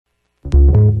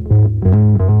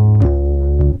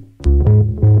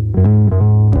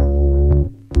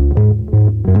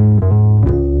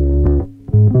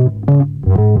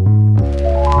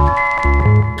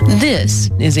This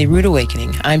is A Rude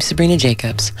Awakening. I'm Sabrina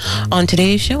Jacobs. On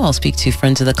today's show, I'll speak to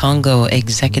Friends of the Congo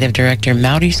Executive Director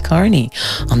Maurice Carney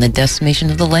on the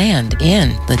decimation of the land in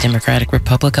the Democratic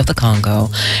Republic of the Congo,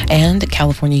 and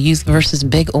California Youth versus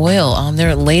Big Oil on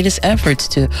their latest efforts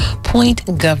to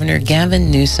point Governor Gavin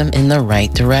Newsom in the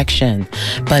right direction.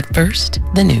 But first,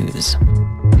 the news.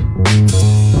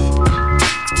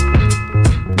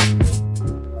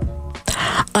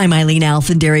 I'm Eileen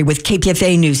Alfandary with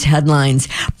KPFA News headlines.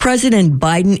 President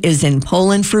Biden is in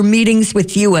Poland for meetings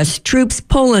with U.S. troops,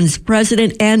 Poland's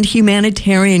president, and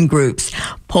humanitarian groups.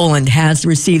 Poland has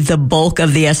received the bulk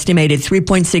of the estimated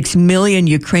 3.6 million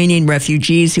Ukrainian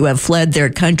refugees who have fled their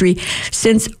country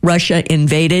since Russia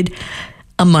invaded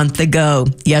a month ago.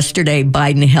 Yesterday,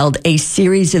 Biden held a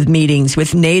series of meetings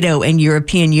with NATO and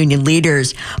European Union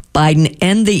leaders. Biden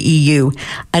and the EU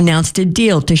announced a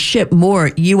deal to ship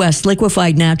more U.S.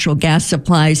 liquefied natural gas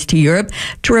supplies to Europe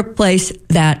to replace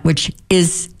that which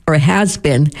is or has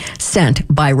been sent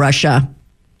by Russia.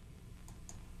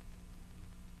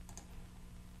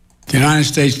 The United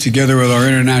States, together with our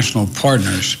international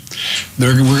partners,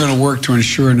 we're going to work to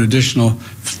ensure an additional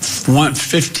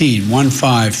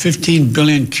 15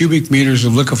 billion cubic meters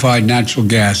of liquefied natural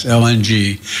gas,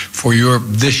 LNG, for Europe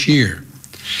this year.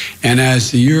 And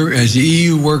as the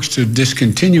EU works to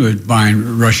discontinue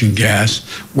buying Russian gas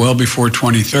well before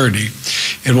 2030,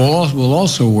 it will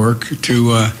also work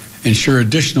to ensure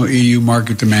additional EU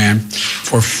market demand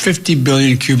for 50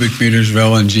 billion cubic meters of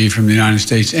LNG from the United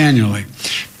States annually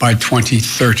by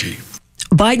 2030.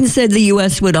 Biden said the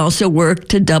U.S. would also work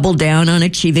to double down on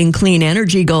achieving clean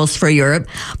energy goals for Europe,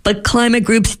 but climate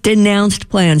groups denounced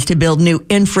plans to build new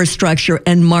infrastructure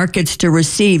and markets to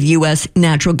receive U.S.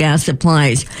 natural gas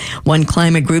supplies. One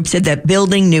climate group said that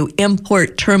building new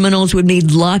import terminals would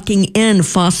mean locking in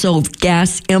fossil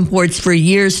gas imports for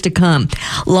years to come,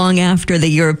 long after the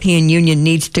European Union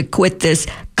needs to quit this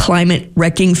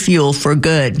climate-wrecking fuel for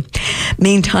good.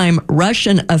 Meantime,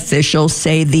 Russian officials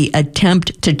say the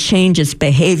attempt to change its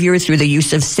behavior through the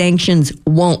use of sanctions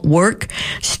won't work.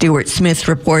 Stuart Smith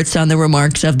reports on the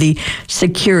remarks of the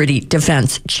Security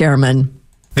Defense Chairman.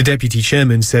 The deputy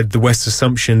chairman said the West's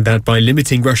assumption that by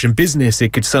limiting Russian business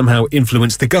it could somehow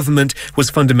influence the government was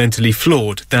fundamentally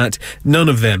flawed, that none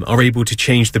of them are able to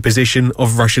change the position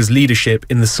of Russia's leadership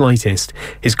in the slightest.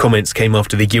 His comments came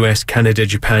after the US, Canada,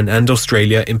 Japan and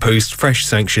Australia imposed fresh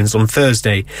sanctions on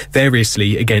Thursday,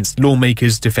 variously against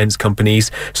lawmakers, defense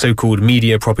companies, so-called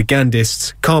media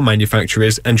propagandists, car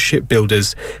manufacturers and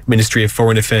shipbuilders. Ministry of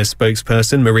Foreign Affairs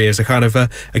spokesperson Maria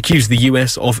Zakharova accused the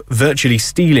US of virtually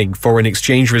stealing foreign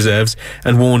exchange reserves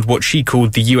and warned what she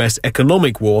called the US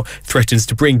economic war threatens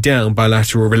to bring down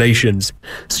bilateral relations.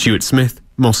 Stuart Smith,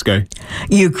 Moscow.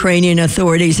 Ukrainian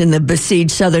authorities in the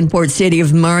besieged southern port city of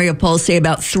Mariupol say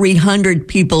about 300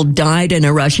 people died in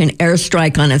a Russian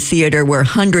airstrike on a theater where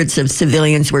hundreds of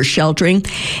civilians were sheltering.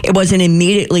 It wasn't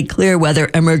immediately clear whether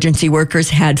emergency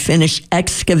workers had finished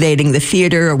excavating the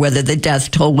theater or whether the death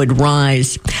toll would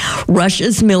rise.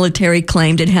 Russia's military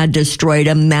claimed it had destroyed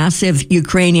a massive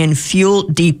Ukrainian fuel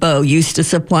depot used to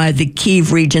supply the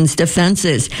Kyiv region's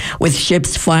defenses, with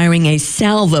ships firing a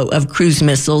salvo of cruise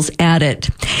missiles at it.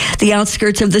 The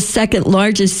outskirts of the second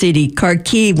largest city,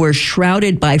 Kharkiv, were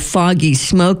shrouded by foggy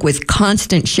smoke with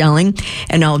constant shelling.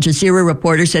 An Al Jazeera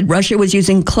reporter said Russia was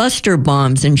using cluster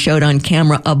bombs and showed on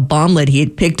camera a bomblet he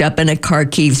had picked up in a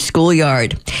Kharkiv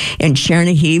schoolyard. In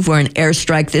Chernihiv, where an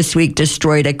airstrike this week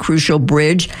destroyed a crucial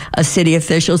bridge, a city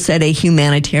official said a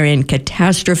humanitarian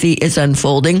catastrophe is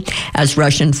unfolding as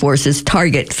Russian forces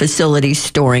target facilities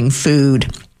storing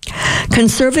food.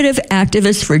 Conservative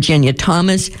activist Virginia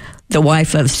Thomas, the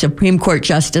wife of Supreme Court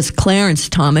Justice Clarence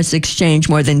Thomas, exchanged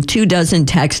more than 24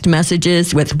 text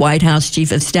messages with White House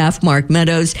Chief of Staff Mark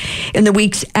Meadows in the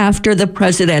weeks after the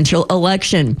presidential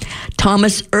election.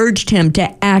 Thomas urged him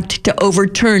to act to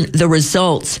overturn the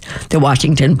results. The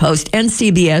Washington Post and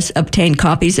CBS obtained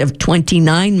copies of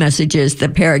 29 messages the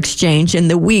pair exchanged in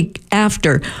the week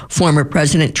after former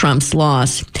President Trump's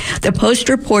loss. The Post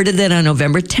reported that on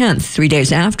November 10th, 3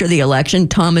 days after the election,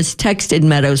 Thomas texted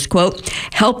Meadows, quote,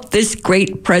 "Help this this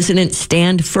great president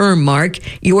stand firm, Mark.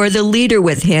 You are the leader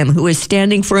with him who is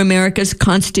standing for America's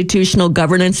constitutional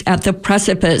governance at the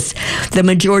precipice. The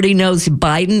majority knows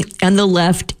Biden and the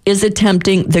left is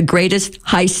attempting the greatest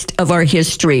heist of our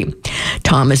history.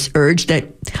 Thomas urged that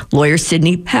lawyer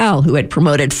Sidney Powell, who had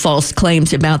promoted false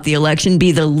claims about the election,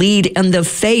 be the lead and the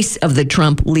face of the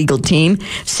Trump legal team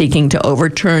seeking to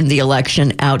overturn the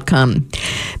election outcome.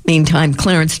 Meantime,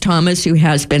 Clarence Thomas, who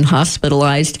has been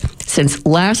hospitalized since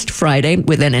last Friday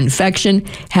with an infection,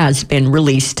 has been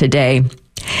released today.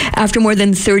 After more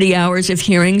than 30 hours of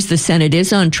hearings, the Senate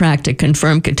is on track to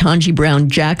confirm Ketanji Brown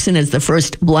Jackson as the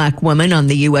first black woman on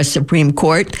the U.S. Supreme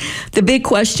Court. The big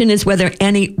question is whether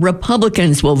any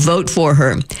Republicans will vote for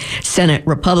her. Senate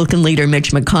Republican leader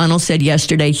Mitch McConnell said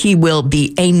yesterday he will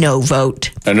be a no vote.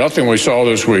 And nothing we saw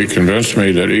this week convinced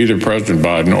me that either President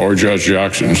Biden or Judge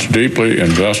Jackson's deeply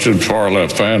invested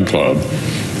far-left fan club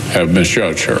have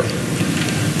misjudged her.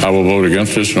 I will vote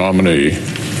against this nominee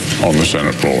on the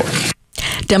Senate floor.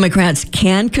 Democrats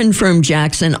can confirm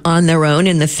Jackson on their own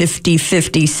in the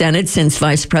 50-50 Senate since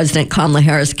Vice President Kamala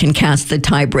Harris can cast the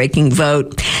tie-breaking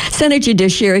vote. Senate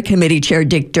Judiciary Committee Chair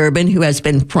Dick Durbin, who has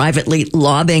been privately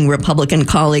lobbying Republican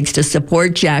colleagues to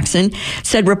support Jackson,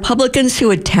 said Republicans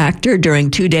who attacked her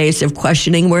during 2 days of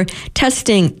questioning were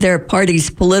testing their party's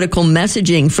political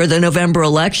messaging for the November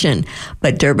election.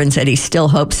 But Durbin said he still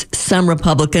hopes some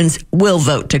Republicans will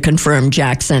vote to confirm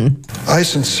Jackson. I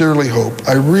sincerely hope,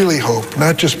 I really hope,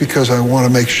 not just because I want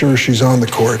to make sure she's on the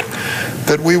court,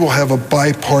 that we will have a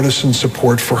bipartisan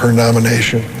support for her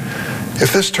nomination.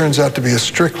 If this turns out to be a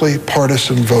strictly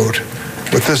partisan vote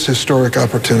with this historic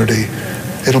opportunity,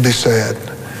 it'll be sad.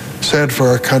 Sad for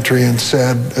our country and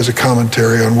sad as a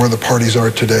commentary on where the parties are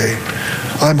today.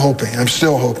 I'm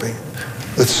still hoping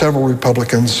that several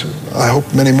Republicans, I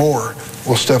hope many more,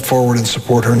 will step forward and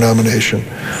support her nomination.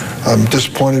 I'm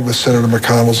disappointed with Senator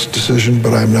McConnell's decision,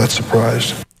 but I'm not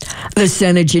surprised. The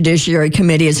Senate Judiciary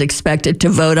Committee is expected to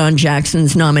vote on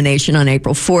Jackson's nomination on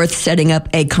April 4th, setting up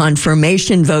a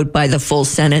confirmation vote by the full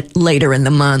Senate later in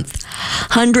the month.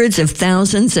 Hundreds of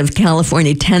thousands of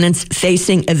California tenants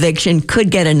facing eviction could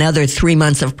get another 3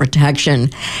 months of protection.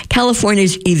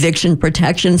 California's eviction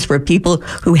protections for people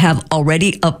who have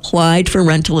already applied for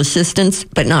rental assistance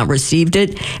but not received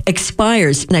it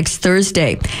expires next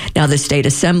Thursday. Now, the state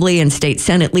assembly and state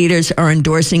Senate leaders are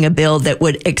endorsing a bill that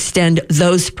would extend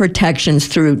those protections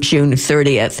through June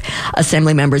 30th.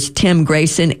 Assembly members Tim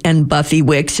Grayson and Buffy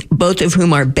Wicks, both of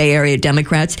whom are Bay Area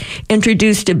Democrats,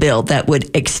 introduced a bill that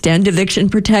would extend eviction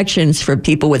protections for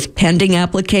people with pending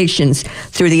applications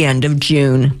through the end of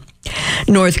June.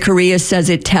 North Korea says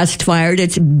it test-fired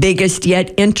its biggest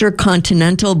yet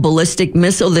intercontinental ballistic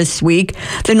missile this week.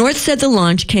 The North said the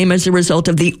launch came as a result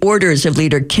of the orders of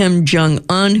leader Kim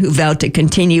Jong-un, who vowed to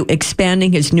continue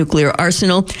expanding his nuclear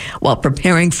arsenal while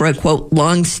preparing for a, quote,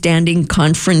 long-standing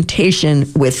confrontation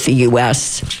with the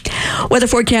U.S. Weather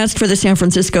forecast for the San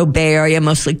Francisco Bay Area,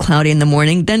 mostly cloudy in the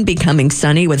morning, then becoming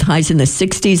sunny with highs in the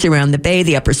 60s around the Bay,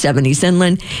 the upper 70s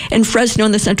inland. In Fresno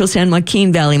and the central San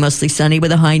Joaquin Valley, mostly sunny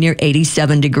with a high near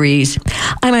 87 degrees.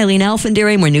 I'm Eileen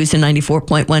Alfandary. We're News in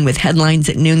 94.1 with headlines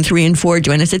at noon, 3 and 4.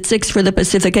 Join us at 6 for the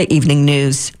Pacifica Evening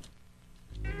News.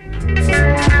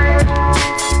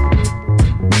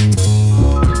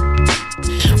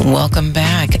 Welcome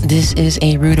back. This is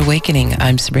A Rude Awakening.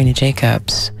 I'm Sabrina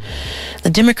Jacobs. The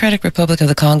Democratic Republic of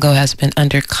the Congo has been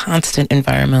under constant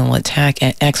environmental attack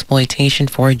and exploitation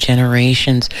for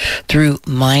generations through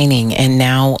mining and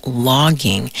now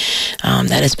logging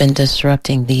that has been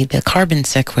disrupting the carbon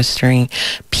sequestering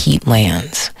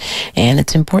peatlands. And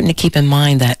it's important to keep in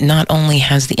mind that not only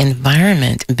has the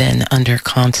environment been under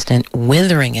constant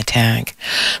withering attack,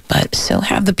 but so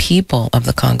have the people of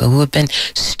the Congo who have been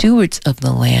stewards of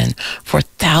the land for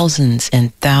thousands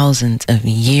and thousands of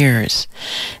years.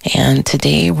 And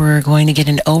today we're going to get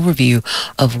an overview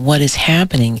of what is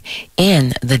happening in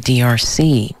the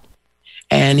DRC.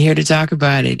 And here to talk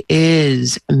about it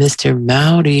is Mr.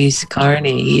 Maurice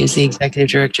Carney. He is the executive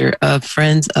director of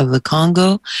Friends of the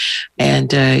Congo,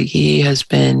 and he has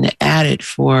been at it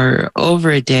for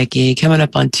over a decade, coming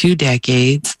up on 2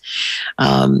 decades.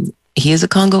 He is a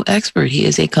Congo expert. He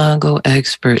is a Congo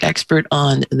expert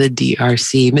on the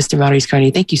DRC. Mr. Maurice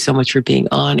Carney, thank you so much for being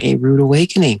on A Rude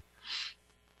Awakening.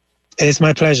 It's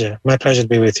my pleasure. My pleasure to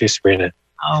be with you, Sabrina.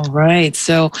 All right.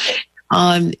 So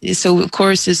of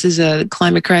course, this is a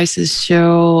climate crisis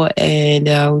show, and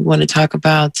we want to talk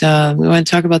about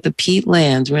the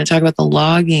peatlands. We want to talk about the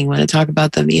logging. We want to talk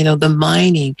about the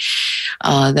mining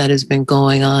that has been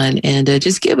going on, and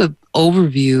just give an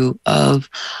overview of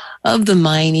of the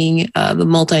mining, the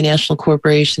multinational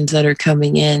corporations that are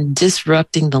coming in,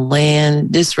 disrupting the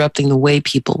land, disrupting the way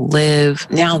people live,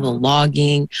 now the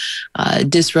logging,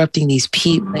 disrupting these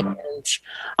peatlands.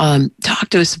 Talk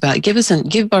to us about, give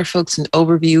our folks an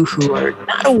overview who are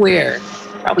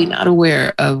probably not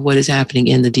aware of what is happening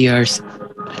in the DRC.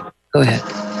 Go ahead.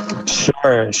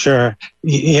 Sure. Sabrina,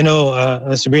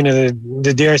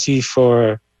 the DRC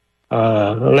for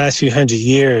the last few hundred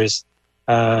years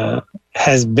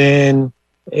has been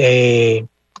a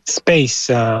space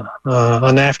on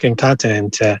the African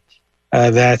continent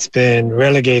that's been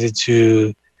relegated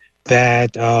to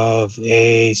that of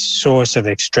a source of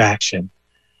extraction.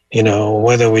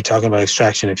 Whether we're talking about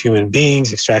extraction of human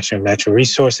beings, extraction of natural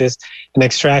resources, and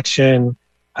extraction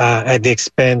at the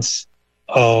expense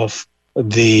of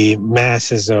the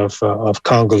masses of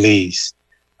Congolese.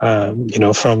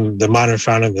 From the modern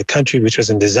founding of the country, which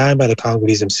wasn't designed by the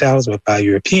Congolese themselves, but by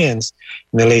Europeans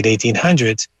in the late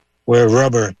 1800s, where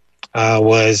rubber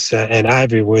and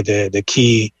ivory were the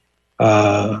key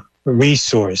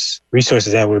resources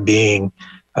that were being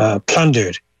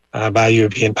plundered by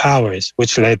European powers,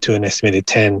 which led to an estimated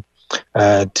 10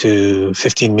 to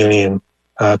 15 million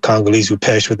Congolese who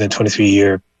perished within a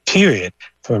 23-year period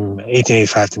from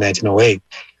 1885 to 1908.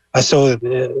 So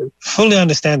fully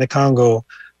understand the Congo,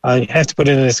 you have to put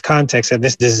it in this context of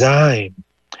this design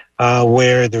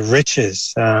where the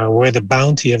riches, where the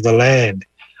bounty of the land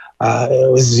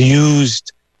was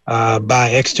used by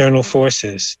external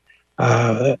forces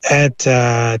to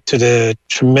the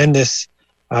tremendous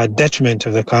detriment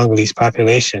of the Congolese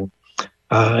population.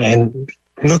 And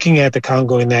looking at the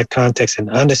Congo in that context and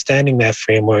understanding that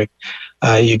framework,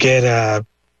 you get an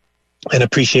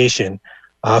appreciation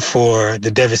for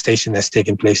the devastation that's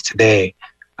taking place today,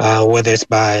 whether it's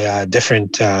by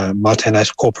different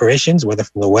multinational corporations, whether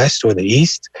from the West or the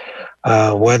East,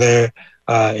 whether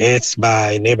it's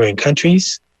by neighboring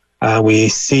countries. We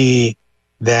see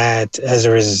that as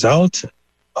a result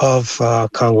of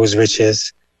Congo's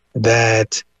riches,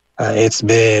 that it's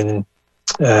been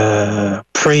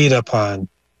preyed upon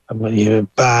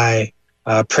by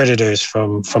predators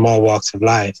from all walks of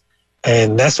life.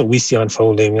 And that's what we see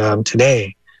unfolding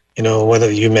today. Whether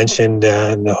you mentioned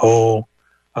the whole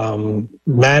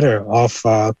matter of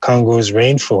Congo's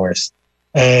rainforest.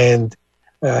 And,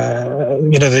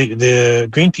 the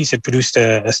Greenpeace had produced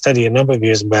a study a number of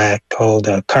years back called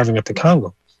Carving Up the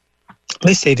Congo.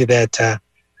 They stated that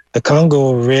the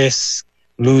Congo risks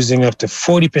losing up to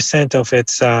 40% of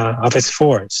its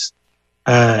forests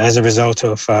as a result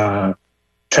of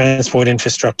transport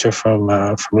infrastructure from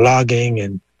logging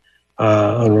and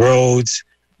on roads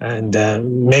and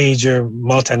major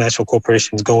multinational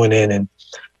corporations going in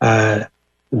and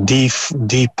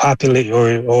depopulate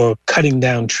or cutting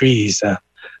down trees.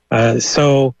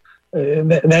 So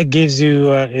that gives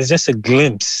you is just a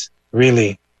glimpse,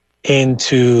 really,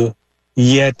 into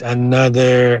yet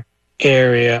another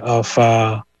area of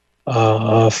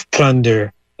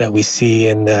plunder that we see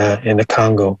in the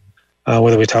Congo.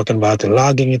 Whether we're talking about the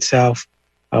logging itself,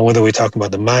 whether we're talking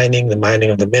about the mining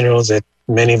of the minerals that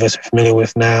many of us are familiar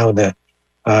with now, the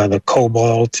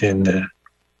cobalt and the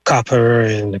copper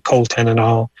and the coltan and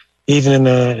all. Even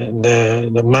in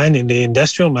the mining, the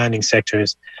industrial mining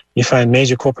sectors, you find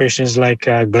major corporations like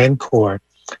Glencore,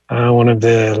 one of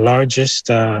the largest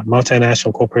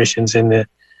multinational corporations in the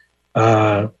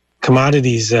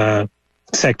commodities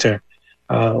sector.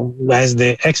 As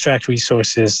they extract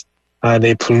resources,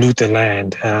 they pollute the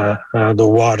land, the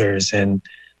waters, and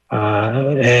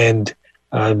that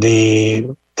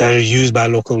are used by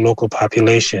local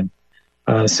population.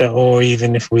 Or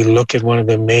even if we look at one of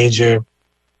the major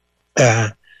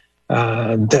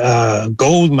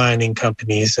gold mining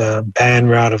companies,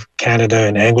 Banner out of Canada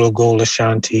and Anglo Gold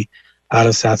Ashanti out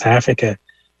of South Africa,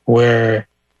 where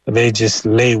they just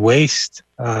lay waste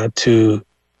to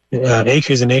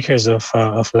acres and acres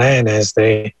of land as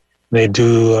they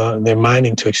do their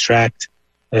mining to extract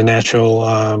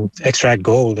extract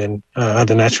gold and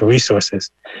other natural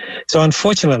resources. So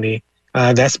unfortunately,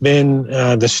 that's been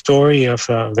the story of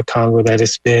the Congo, that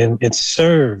it's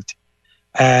served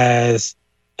as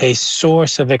a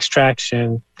source of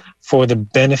extraction for the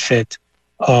benefit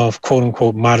of quote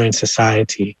unquote modern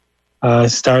society.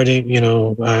 Starting, in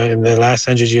the last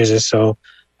 100 years or so,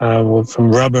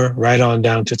 from rubber right on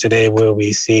down to today, where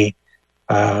we see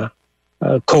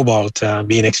cobalt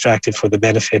being extracted for the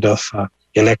benefit of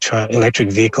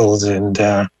electric vehicles and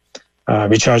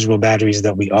rechargeable batteries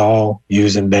that we all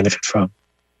use and benefit from.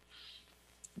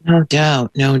 No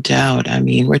doubt. I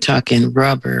mean, we're talking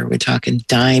rubber, we're talking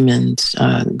diamonds,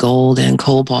 gold and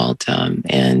cobalt,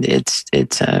 and it's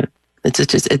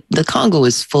The Congo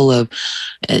is full of,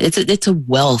 it's a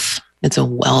wealth. It's a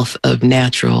wealth of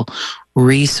natural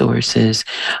resources.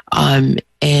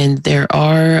 And there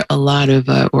are a lot of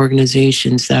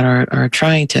organizations that are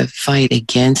trying to fight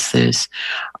against this.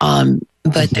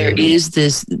 But there is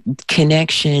this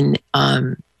connection,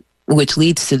 which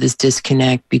leads to this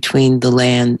disconnect between the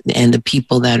land and the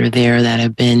people that are there that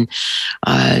have been,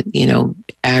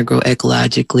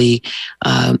 agroecologically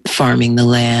farming the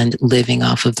land, living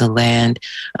off of the land.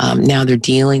 Now they're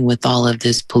dealing with all of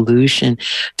this pollution.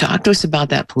 Talk to us about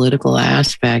that political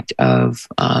aspect of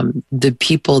the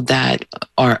people that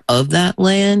are of that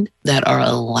land that are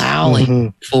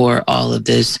allowing for all of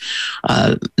this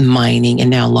mining and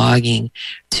now logging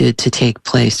to take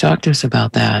place. Talk to us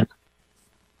about that.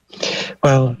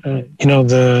 Well,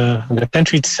 the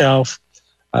country itself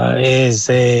is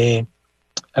a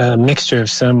mixture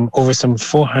of over some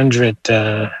 400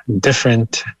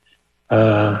 different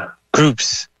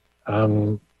groups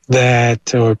or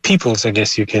peoples, I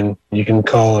guess you can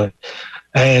call it.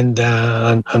 And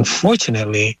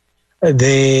unfortunately,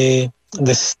 the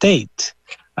state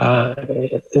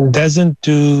doesn't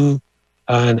do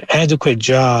an adequate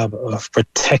job of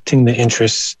protecting the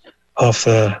interests of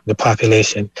the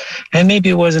population. And maybe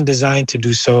it wasn't designed to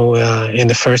do so in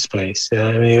the first place.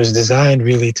 It was designed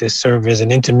really to serve as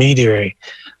an intermediary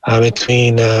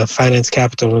between finance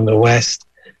capital in the West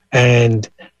and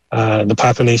the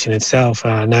population itself,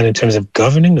 not in terms of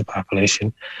governing the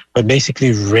population, but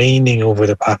basically reigning over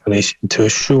the population to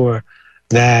assure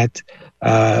that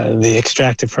the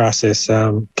extractive process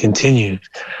continues.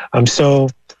 So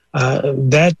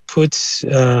that puts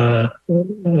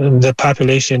the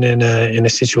population in a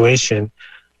situation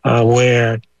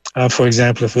where, for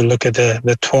example, if we look at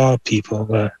the Twa people,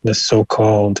 the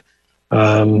so-called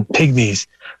pygmies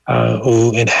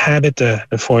who inhabit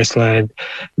the forest land,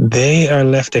 they are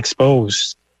left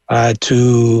exposed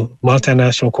to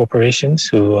multinational corporations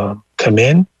who come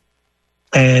in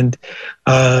and,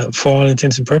 for all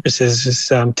intents and purposes,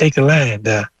 just take the land.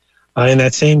 In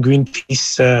that same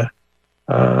Greenpeace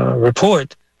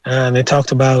report, they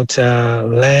talked about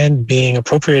land being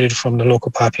appropriated from the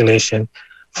local population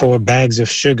for bags of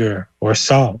sugar or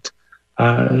salt,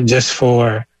 just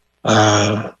for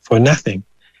nothing.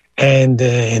 And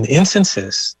in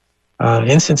instances,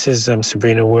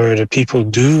 Sabrina, where the people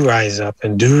do rise up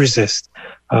and do resist.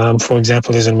 For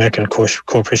example, there's an American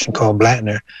corporation called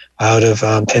Blattner out of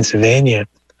Pennsylvania,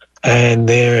 and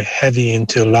they're heavy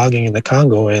into logging in the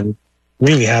Congo and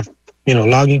really have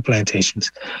logging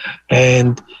plantations.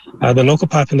 And the local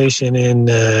population in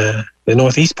the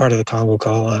northeast part of the Congo,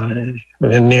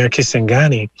 near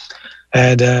Kisangani,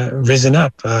 had risen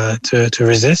up to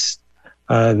resist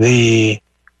the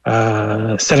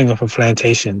setting up of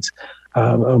plantations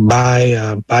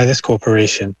by this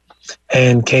corporation,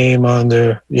 and came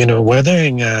under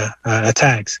weathering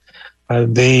attacks.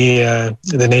 The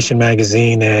Nation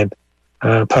magazine had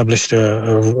published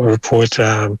a report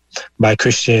by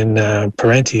Christian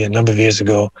Parenti a number of years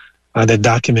ago that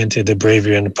documented the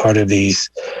bravery on the part of the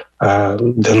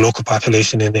local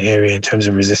population in the area in terms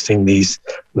of resisting these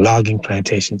logging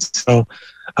plantations. So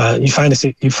you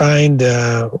find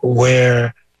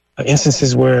where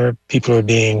instances where people are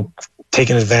being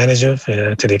taken advantage of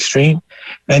to the extreme,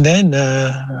 and then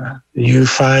you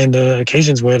find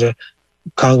occasions where the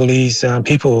Congolese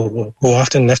people, who are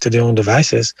often left to their own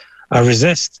devices,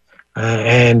 resist,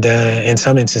 and in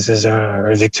some instances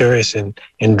are victorious in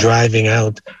driving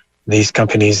out these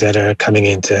companies that are coming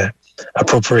in to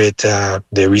appropriate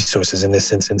their resources, in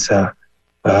this instance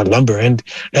lumber. And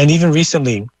even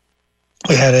recently,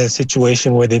 we had a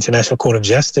situation where the International Court of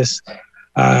Justice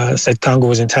said Congo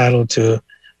was entitled to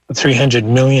 $300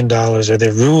 million, or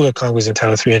they ruled that Congo was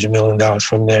entitled to $300 million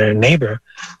from their neighbor,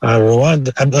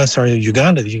 Uganda,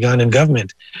 the Ugandan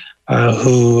government,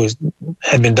 who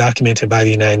had been documented by the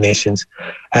United Nations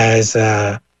as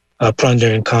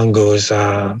plundering Congo's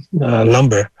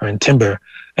lumber and timber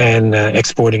and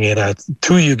exporting it out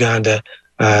through Uganda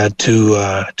to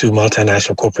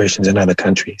multinational corporations in other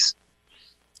countries.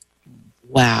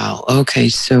 Wow. Okay.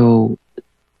 So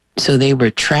they were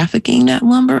trafficking that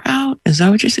lumber out? Is that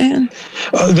what you're saying?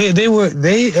 Well,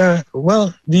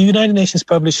 the United Nations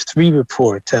published 3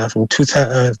 reports from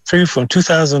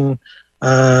 2001,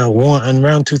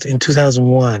 in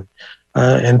 2001,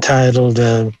 entitled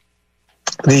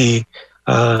the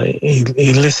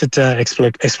illicit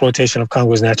exploitation of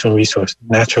Congo's natural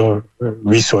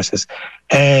resources.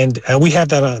 And we have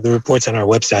that the reports on our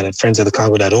website at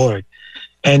friendsofthecongo.org.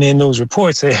 And in those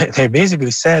reports, they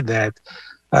basically said that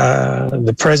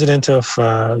the president of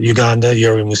Uganda,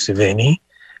 Yoweri Museveni,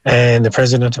 and the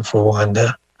president of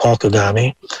Rwanda, Paul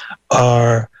Kagame,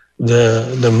 are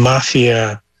the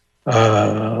mafia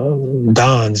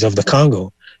dons of the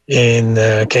Congo. In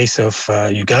the case of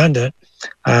Uganda,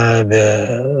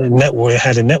 the network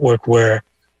had a network where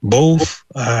both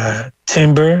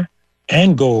timber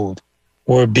and gold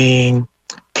were being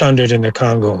plundered in the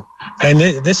Congo. And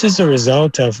this is a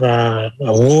result of a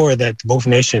war that both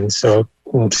nations, so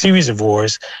a series of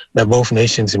wars that both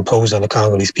nations imposed on the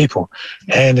Congolese people.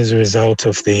 And as a result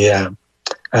of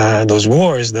those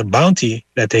wars, the bounty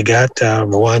that they got,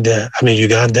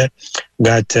 Uganda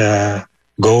got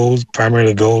gold,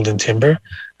 primarily gold and timber.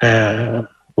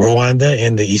 Rwanda,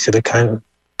 in the east of the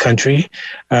country,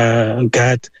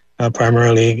 got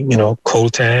primarily,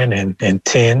 coltan and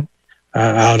tin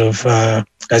out of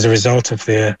as a result of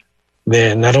their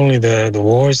not only the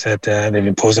wars that they've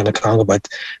imposed on the Congo, but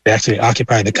they actually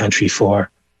occupied the country for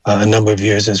a number of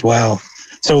years as well.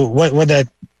 So what that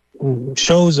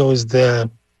shows is the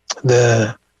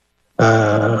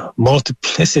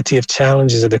multiplicity of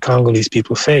challenges that the Congolese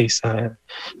people face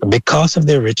because of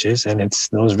their riches, and it's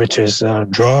those riches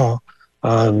draw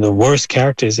the worst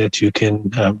characters that you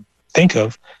can think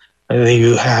of.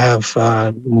 You have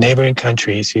neighboring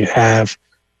countries, you have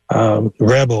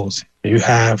rebels, you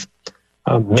have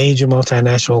major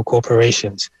multinational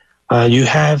corporations, you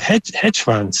have hedge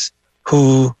funds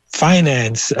who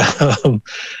finance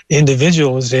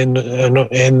individuals in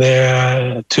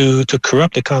their to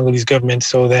corrupt the Congolese government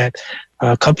so that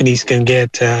companies can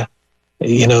get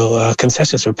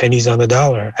concessions for pennies on the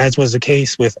dollar, as was the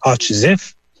case with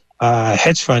Zif,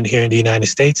 hedge fund here in the United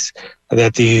States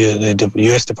that the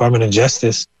U.S. Department of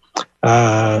Justice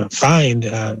fined,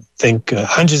 I think,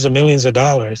 hundreds of millions of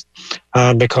dollars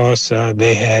because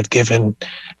they had given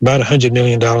about $100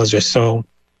 million or so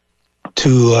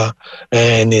to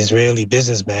an Israeli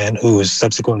businessman who was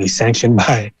subsequently sanctioned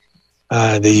by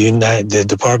the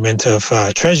Department of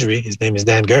Treasury. His name is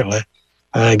Dan Gertler,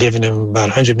 giving him about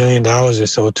 $100 million or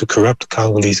so to corrupt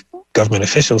Congolese government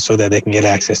officials so that they can get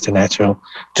access to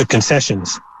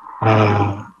concessions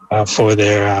for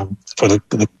their for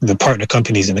the partner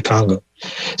companies in the Congo.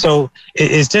 So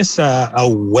it's just a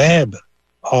web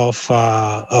of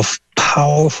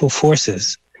powerful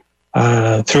forces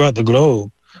throughout the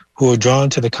globe who are drawn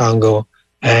to the Congo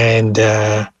and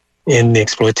in the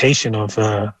exploitation of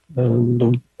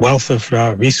the wealth of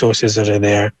resources that are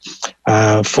there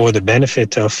for the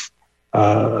benefit of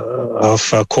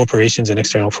corporations and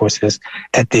external forces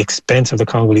at the expense of the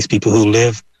Congolese people who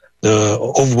live, the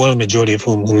overwhelming majority of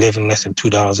whom live in less than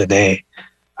 $2 a day,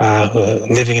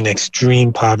 living in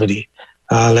extreme poverty.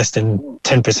 Less than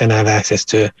 10% have access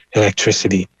to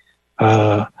electricity.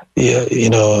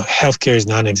 Healthcare is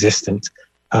non-existent.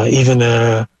 Even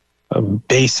a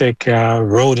basic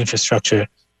road infrastructure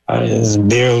is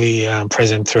barely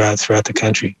present throughout the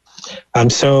country.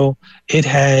 So it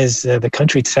has, the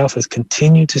country itself has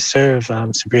continued to serve,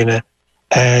 Sabrina,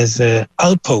 as an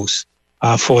outpost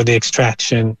for the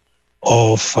extraction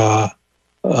of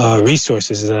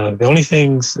resources. The only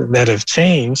things that have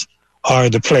changed are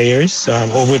the players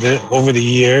over the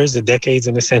years, the decades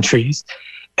and the centuries,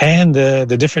 and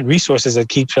the different resources that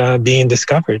keep being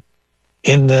discovered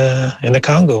in the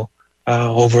Congo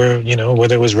over,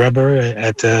 whether it was rubber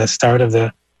at the start of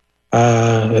the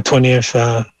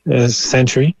 20th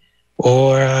century,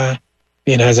 or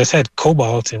as I said,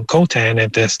 cobalt and coltan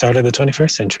at the start of the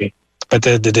 21st century. But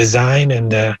the design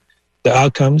and the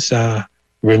outcomes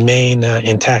remain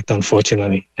intact,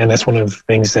 unfortunately, and that's one of the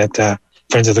things that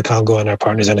Friends of the Congo and our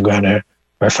partners on the ground are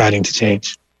fighting to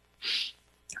change.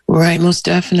 Right, most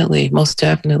definitely,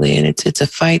 and it's a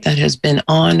fight that has been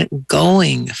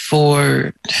ongoing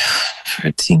for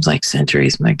it seems like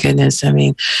centuries. My goodness, I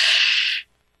mean,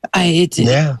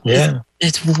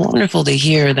 it's wonderful to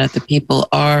hear that the people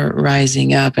are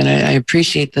rising up, and I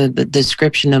appreciate the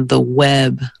description of the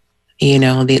web,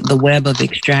 the web of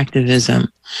extractivism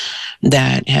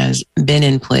that has been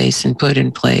in place and put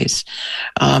in place.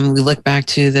 We look back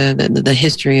to the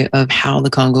history of how the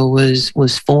Congo was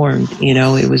formed.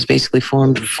 It was basically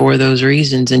formed for those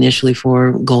reasons, initially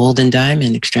for gold and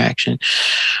diamond extraction,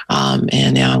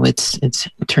 and now it's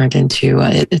turned into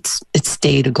it's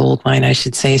stayed a gold mine. I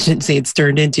shouldn't say it's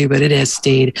turned into, but it has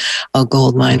stayed a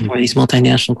gold mine for these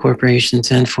multinational corporations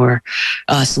and for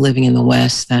us living in the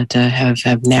West that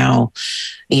have now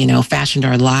fashioned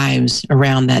our lives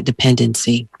around that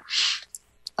dependency,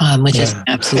 which is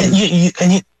absolutely.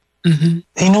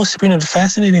 Sabrina, the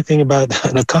fascinating thing about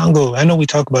the Congo, I know we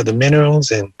talk about the minerals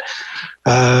and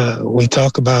We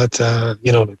talk about,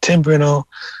 the timber and all,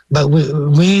 but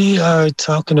we are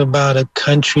talking about a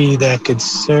country that could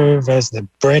serve as the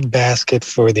breadbasket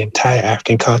for the entire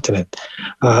African continent.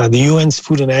 The UN's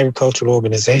Food and Agricultural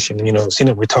Organization, seeing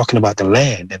that we're talking about the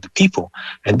land and the people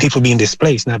being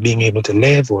displaced, not being able to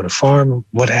live or to farm,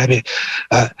 what have you.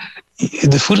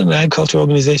 The Food and Agricultural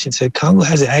Organization said Congo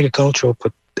has the agricultural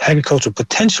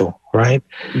potential, right,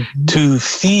 to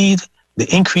feed the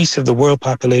increase of the world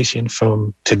population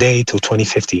from today till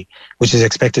 2050, which is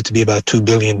expected to be about 2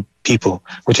 billion people,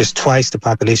 which is twice the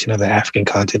population of the African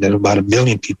continent, about 1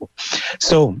 billion people.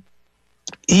 So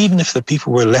even if the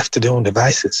people were left to their own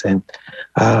devices and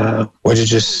were to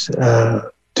just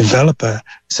develop a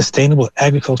sustainable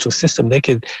agricultural system, they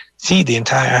could feed the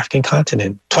entire African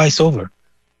continent twice over.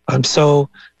 So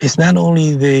it's not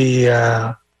only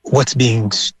the what's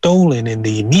being stolen in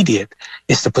the immediate,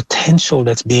 it's the potential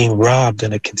that's being robbed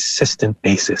on a consistent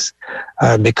basis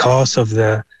because of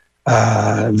the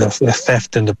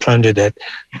theft and the plunder that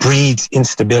breeds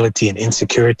instability and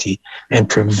insecurity and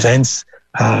prevents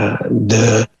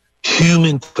the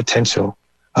human potential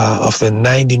of the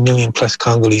 90 million plus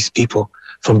Congolese people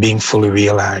from being fully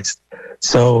realized.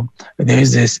 So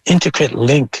there's this intricate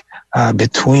link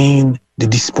between the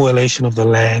despoilation of the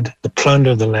land, the plunder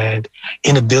of the land,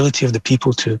 inability of the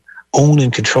people to own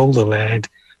and control the land,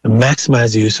 and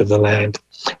maximize the use of the land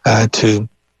to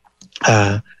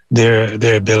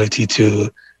their ability to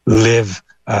live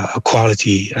a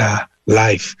quality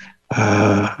life,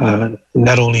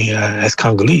 not only as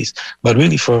Congolese, but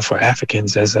really for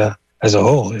Africans as a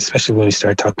whole, especially when we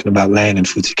start talking about land and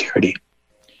food security.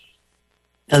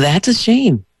 Now that's a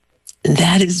shame.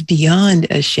 That is beyond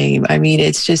a shame. I mean,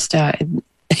 it's just, wow,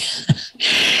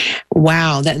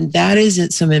 that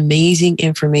is some amazing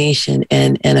information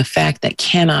and a fact that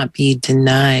cannot be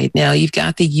denied. Now, you've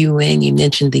got the UN, you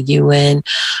mentioned the UN,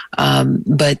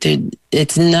 but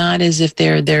it's not as if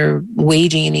they're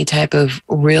waging any type of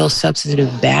real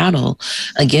substantive battle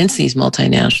against these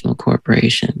multinational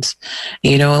corporations.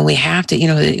 And we have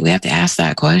to ask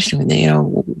that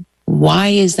question, why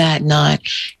is that not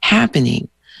happening?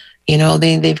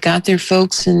 They've got their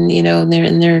folks and, they're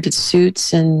in their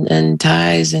suits and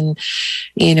ties and,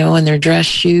 and their dress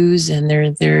shoes, and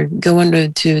they're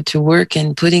going to work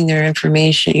and putting their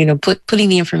information, putting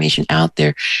the information out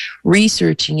there,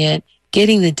 researching it,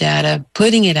 getting the data,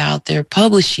 putting it out there,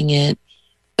 publishing it.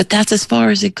 But that's as far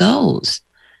as it goes.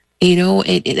 And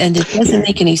it doesn't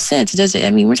make any sense. We're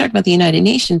talking about the United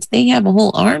Nations. They have a whole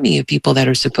army of people that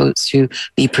are supposed to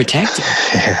be protecting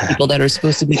people that are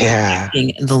supposed to be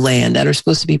protecting the land, that are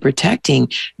supposed to be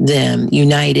protecting them.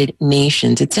 United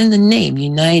Nations. It's in the name,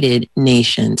 United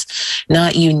Nations,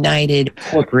 not United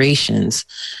Corporations.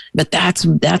 But that's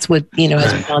what, has been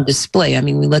on display.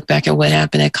 We look back at what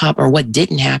happened at COP, or what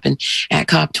didn't happen at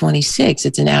COP26.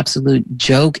 It's an absolute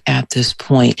joke at this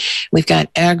point. We've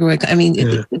got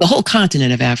the whole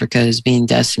continent of Africa is being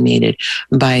decimated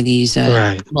by these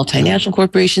multinational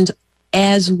corporations,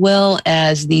 as well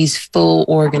as these full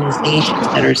organizations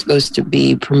that are supposed to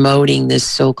be promoting this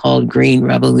so-called green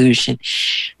revolution.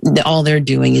 All they're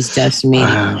doing is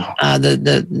decimating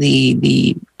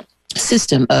the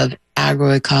system of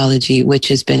agroecology, which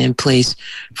has been in place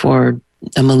for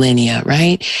a millennia,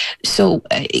 right? So,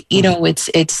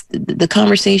 it's the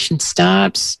conversation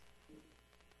stops,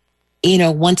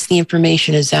 once the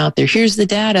information is out there. Here's the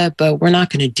data, but we're not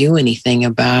going to do anything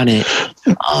about it.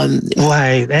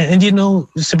 Right. And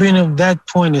Supriya, that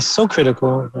point is so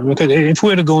critical, because if we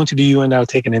were to go into the UN, that would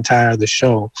take an entire other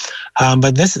show.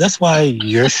 But that's why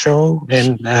your show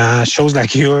and shows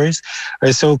like yours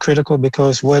are so critical,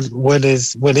 because what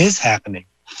is happening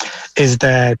is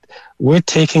that we're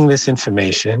taking this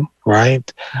information,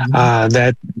 right,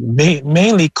 that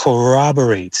mainly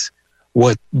corroborates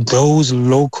what those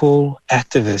local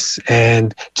activists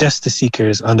and justice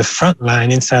seekers on the front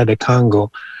line inside the Congo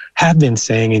have been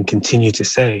saying and continue to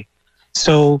say.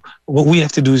 So what we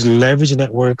have to do is leverage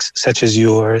networks such as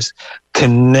yours,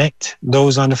 connect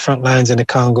those on the front lines in the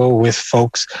Congo with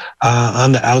folks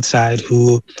on the outside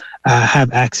who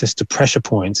have access to pressure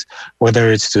points,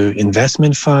 whether it's to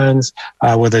investment funds,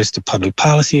 whether it's to public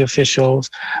policy officials.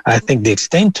 I think the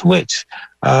extent to which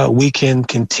we can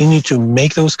continue to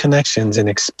make those connections and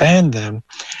expand them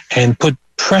and put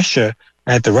pressure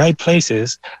at the right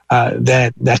places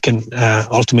that can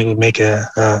ultimately make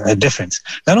a difference.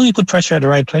 Not only put pressure at the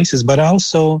right places, but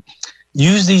also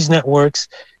use these networks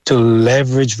to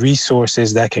leverage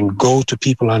resources that can go to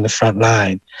people on the front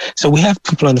line. So we have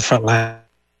people on the front line,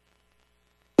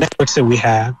 networks that we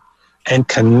have, and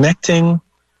connecting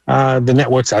the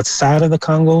networks outside of the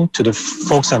Congo, to the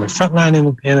folks on the front line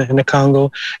in the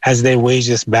Congo, as they wage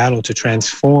this battle to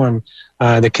transform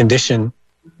the condition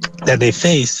that they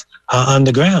face on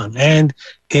the ground. And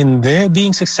in their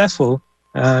being successful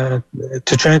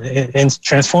in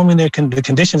transforming the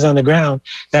conditions on the ground,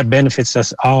 that benefits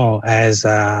us all as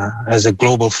a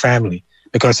global family.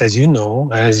 Because as you know,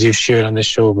 as you've shared on this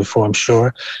show before, I'm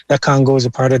sure, that Congo is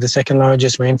a part of the second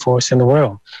largest rainforest in the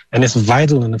world. And it's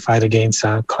vital in the fight against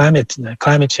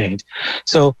climate change.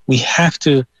 So we have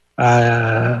to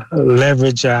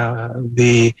leverage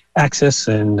the access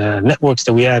and networks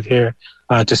that we have here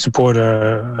to support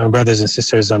our brothers and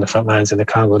sisters on the front lines in the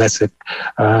Congo. That's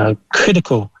a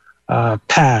critical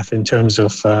path in terms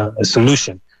of a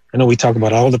solution. I know we talk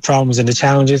about all the problems and the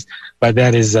challenges, but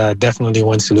that is definitely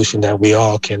one solution that we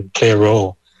all can play a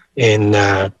role in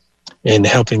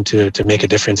helping to make a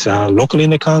difference locally in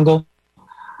the Congo,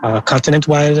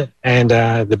 continent-wide, and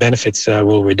the benefits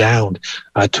will redound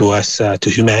to us, to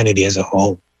humanity as a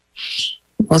whole.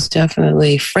 Most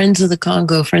definitely. Friends of the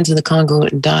Congo,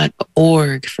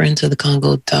 friendsofthecongo.org,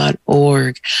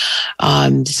 friendsofthecongo.org.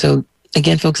 So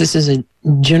again, folks, this is a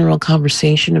general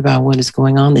conversation about what is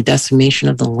going on, the decimation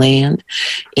of the land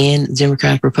in the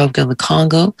Democratic Republic of the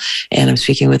Congo. And I'm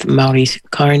speaking with Maurice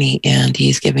Carney, and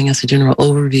he's giving us a general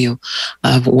overview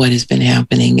of what has been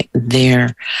happening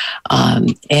there.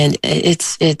 And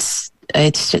it's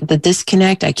the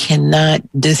disconnect. I cannot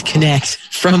disconnect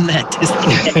from that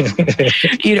disconnect.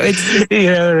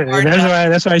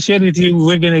 That's why I shared with you.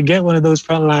 We're going to get one of those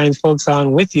frontline folks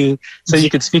on with you, so you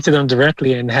could speak to them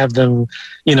directly and have them,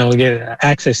 get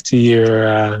access to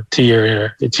your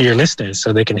listeners,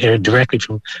 so they can hear it directly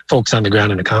from folks on the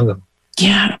ground in the Congo.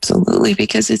 Yeah, absolutely.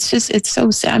 Because it's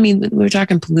so sad. I mean, we're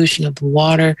talking pollution of the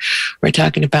water. We're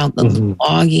talking about the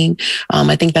logging.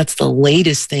 I think that's the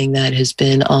latest thing that has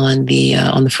been on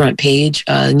the front page.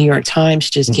 New York Times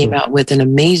just came out with an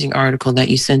amazing article that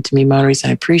you sent to me, Maurice. I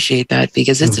appreciate that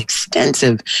because it's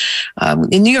extensive. And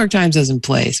New York Times doesn't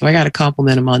play, so I got to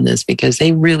compliment them on this because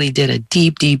they really did a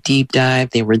deep dive.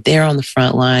 They were there on the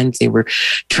front lines. They were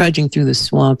trudging through the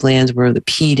swamplands where the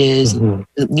peat is,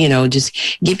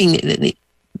 just giving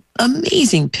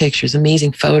amazing pictures,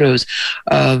 amazing photos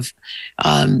of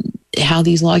how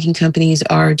these logging companies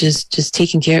are just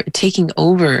taking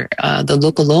over the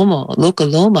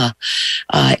Lokoloma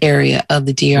area of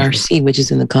the DRC, which is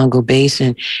in the Congo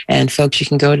Basin. And folks, you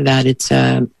can go to that. It's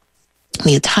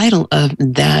the title of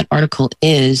that article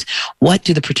is "What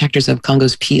Do the Protectors of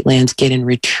Congo's Peatlands Get in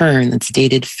Return?" That's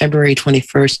dated February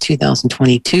 21st,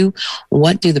 2022.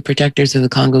 What do the Protectors of the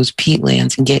Congo's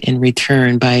Peatlands get in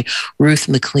return? By Ruth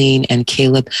McLean and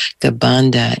Caleb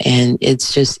Gabanda. And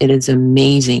it is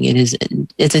amazing.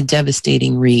 It's a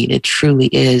devastating read. It truly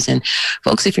is. And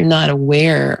folks, if you're not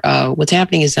aware, what's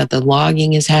happening is that the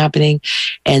logging is happening,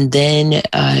 and then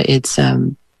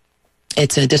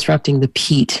it's disrupting the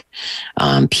peat.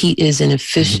 Peat is an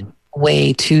efficient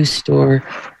way to store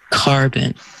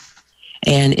carbon,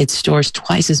 and it stores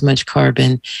twice as much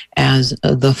carbon as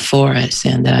the forest.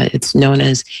 And it's known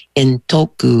as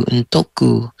Ntoku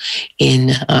in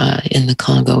the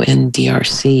Congo, in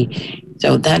DRC.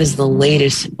 So that is the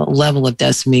latest level of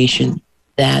decimation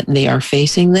that they are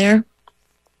facing there.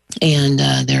 And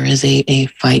there is a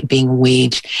fight being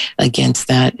waged against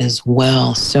that as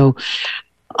well. So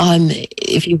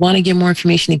if you want to get more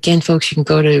information, again, folks, you can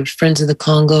go to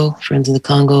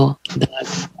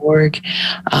friendsofthecongo.org.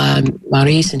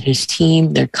 Maurice and his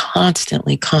team, they're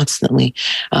constantly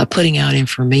putting out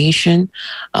information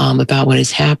about what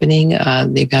is happening.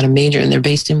 They've got and they're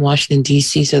based in Washington,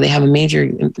 D.C., so they have a major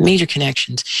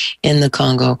connections in the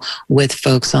Congo with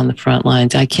folks on the front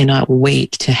lines. I cannot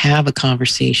wait to have a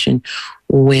conversation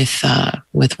with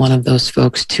one of those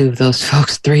folks, two of those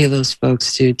folks, three of those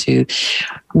folks, to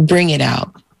bring it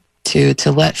out, to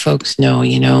let folks know,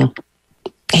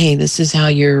 hey, this is how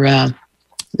your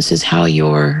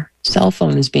cell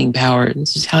phone is being powered.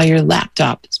 This is how your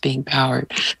laptop is being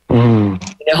powered.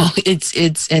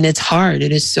 It's hard.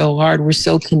 It is so hard. We're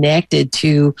so connected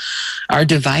to our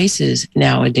devices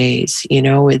nowadays.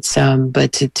 But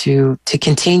to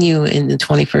continue in the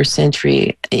 21st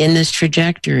century in this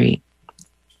trajectory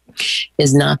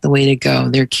is not the way to go.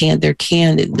 The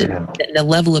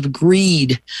level of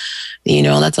greed,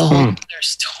 that's a whole other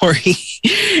story,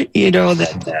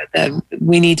 that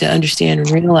we need to understand and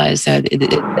realize that it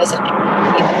doesn't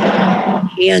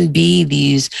can be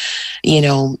these,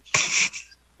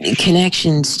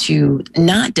 connections to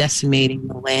not decimating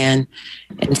the land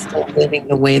and still living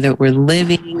the way that we're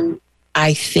living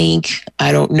I think,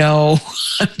 I don't know,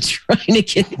 I'm trying to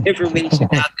get the information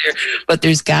out there, but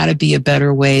there's got to be a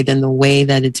better way than the way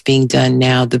that it's being done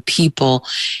now. The people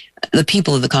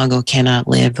of the Congo cannot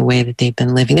live the way that they've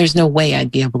been living. There's no way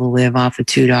I'd be able to live off of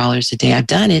 $2 a day. I've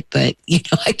done it, but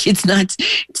it's not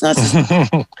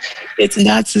sustainable. It's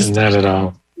not sustainable. Not at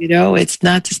all. It's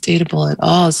not sustainable at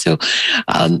all. So,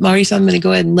 Maurice, I'm going to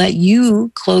go ahead and let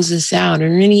you close this out. Are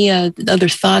there any other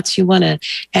thoughts you want to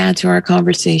add to our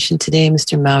conversation today,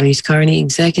 Mr. Maurice Carney,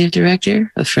 Executive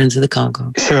Director of Friends of the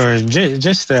Congo? Sure.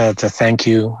 Just to thank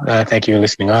you,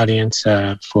 listening audience,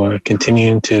 for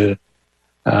continuing to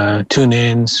tune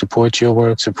in, support your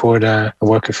work, support the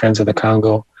work of Friends of the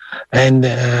Congo, and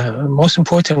most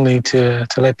importantly, to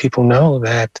let people know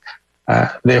that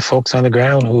there are folks on the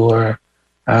ground who are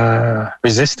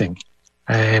resisting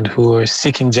and who are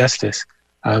seeking justice.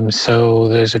 So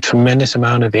there's a tremendous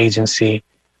amount of agency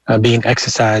being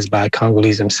exercised by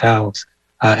Congolese themselves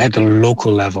at the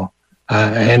local level.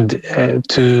 And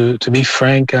to be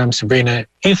frank, Sabrina,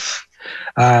 if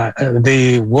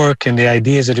the work and the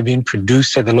ideas that are being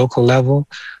produced at the local level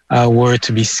were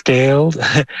to be scaled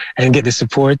and get the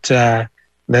support that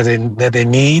they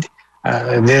need,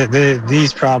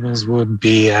 these problems would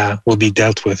be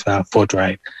dealt with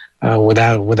forthright,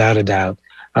 without a doubt.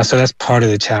 So that's part of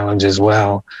the challenge as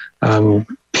well,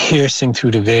 piercing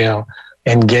through the veil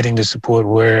and getting the support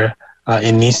where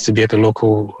it needs to be at the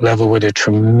local level, where there are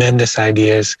tremendous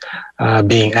ideas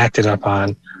being acted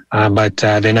upon, but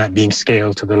they're not being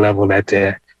scaled to the level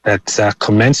that's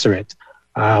commensurate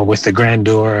with the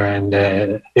grandeur and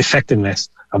effectiveness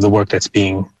of the work that's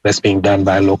being done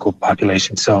by local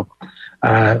population. So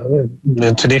to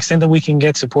the extent that we can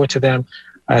get support to them,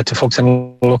 to folks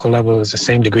on the local level, is the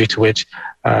same degree to which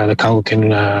the Congo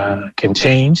can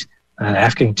change,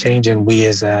 Africa can change, and we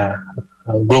as a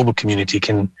global community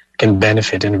can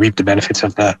benefit and reap the benefits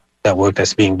of that work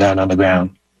that's being done on the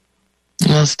ground.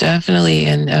 Most definitely.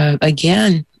 And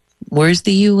again, where's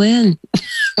the UN?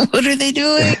 What are they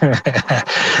doing?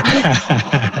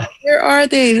 Where are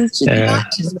they? This should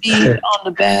not just be on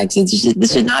the backs.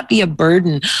 This should not be a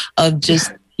burden of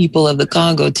just people of the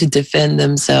Congo to defend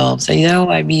themselves.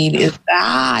 I mean,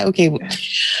 okay,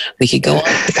 we could go on.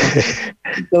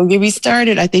 Don't get me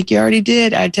started. I think you already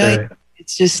did. I tell you,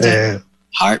 it's just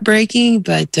heartbreaking,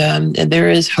 but there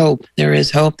is hope. There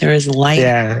is hope. There is light.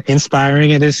 Yeah,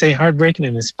 inspiring at the same, heartbreaking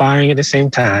and inspiring at the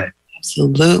same time.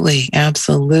 Absolutely.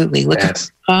 Absolutely. Look at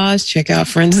the cause. Check out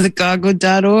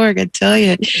friendsofthecongo.org. I tell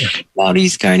you,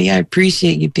 Maurice Carney, I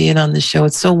appreciate you being on the show.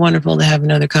 It's so wonderful to have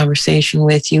another conversation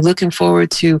with you. Looking forward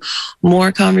to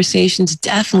more conversations.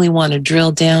 Definitely want to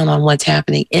drill down on what's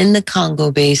happening in the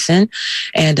Congo Basin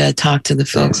and talk to the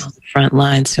folks on the front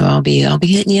line. So I'll be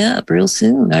hitting you up real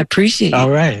soon. I appreciate it.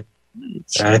 All right.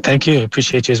 Thank you.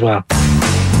 Appreciate you as well.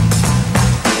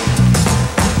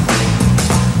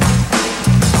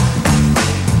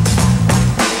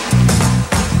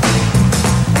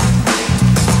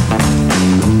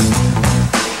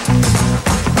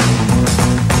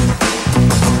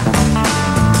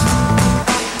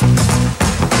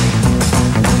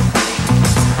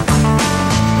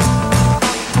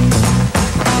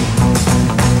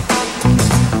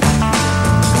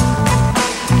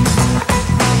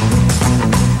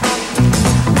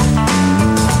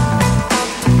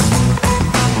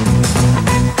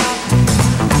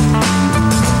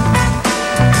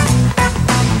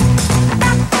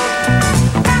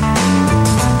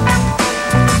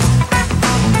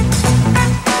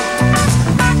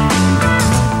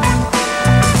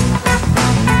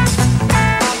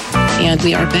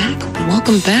 We are back.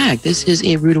 Welcome back. This is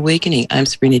A Rude Awakening. I'm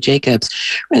Supriya Jacobs.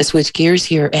 We're going to switch gears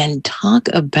here and talk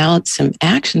about some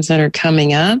actions that are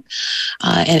coming up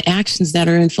and actions that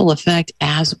are in full effect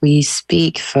as we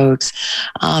speak, folks.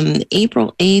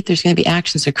 April 8th, there's going to be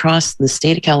actions across the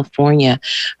state of California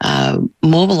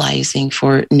mobilizing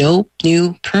for no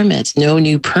new permits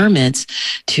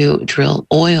to drill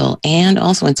oil. And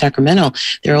also in Sacramento,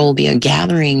 there will be a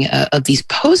gathering of these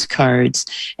postcards,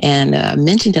 and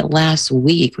mentioned it last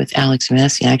week with Alex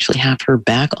Masci. I actually have her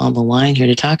back on the line here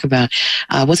to talk about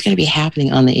what's going to be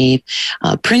happening on the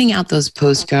 8th, printing out those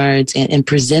postcards and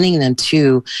presenting them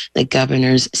to the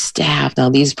governor's staff. Now,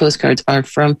 these postcards are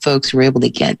from folks who were able to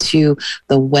get to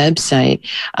the website,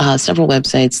 several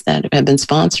websites that have been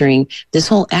sponsoring this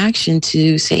whole action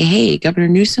to say, hey, Governor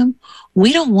Newsom,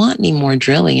 we don't want any more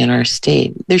drilling in our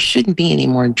state. There shouldn't be any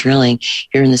more drilling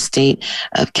here in the state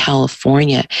of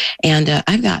California. And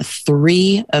I've got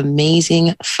three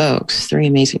amazing folks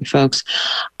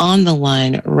on the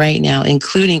line right now,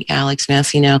 including Alex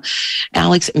Masci. Now,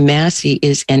 Alex Masci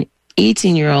is an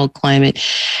 18-year-old climate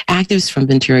activist from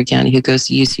Ventura County who goes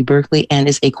to UC Berkeley and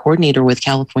is a coordinator with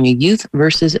California Youth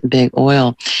versus Big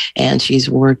Oil. And she's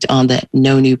worked on the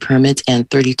No New Permits and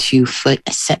 32-foot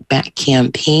setback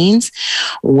campaigns.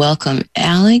 Welcome,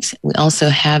 Alex. We also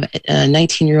have a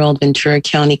 19-year-old Ventura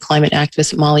County climate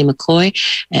activist, Molly McCoy,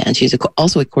 and she's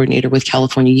also a coordinator with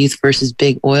California Youth versus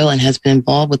Big Oil and has been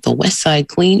involved with the West Side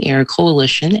Clean Air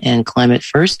Coalition and Climate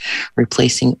First,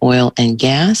 replacing oil and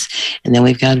gas. And then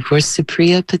we've got, of course,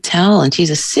 Supriya Patel, and she's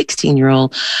a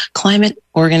 16-year-old climate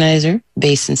organizer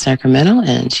based in Sacramento,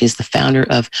 and she's the founder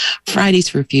of Fridays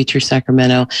for Future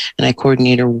Sacramento and a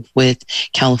coordinator with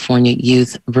California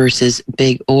Youth versus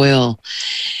Big Oil.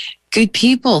 Good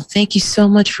people, thank you so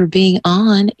much for being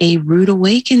on A Rude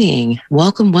Awakening.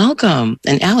 Welcome, welcome.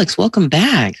 And Alex, welcome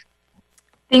back.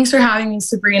 Thanks for having me,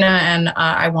 Sabrina. And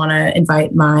I want to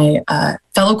invite my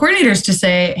fellow coordinators to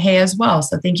say hey as well.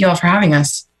 So thank you all for having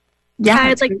us. Yeah,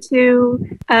 I'd like to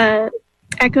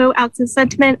echo Alex's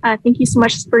sentiment. Thank you so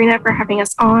much, Sabrina, for having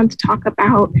us on to talk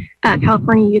about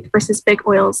California Youth versus Big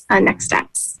Oil's next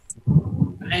steps.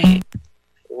 Right.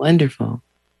 Wonderful.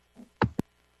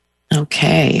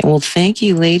 Okay. Well, thank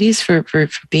you, ladies, for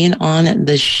being on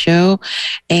the show.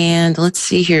 And let's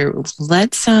see here.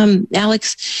 Let's,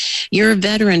 Alex, you're a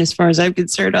veteran as far as I'm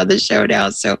concerned on the show now.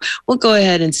 So we'll go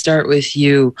ahead and start with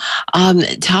you.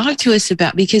 Talk to us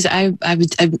about, because I've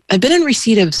been in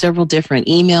receipt of several different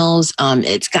emails.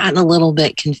 It's gotten a little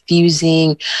bit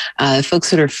confusing.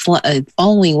 Folks that are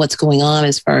following what's going on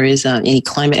as far as any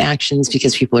climate actions,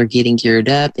 because people are getting geared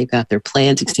up. They've got their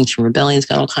plans. Extinction Rebellion's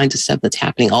got all kinds of stuff that's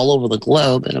happening all over the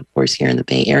globe, and of course here in the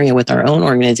Bay Area with our own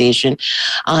organization.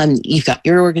 You've got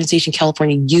your organization,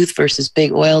 California Youth versus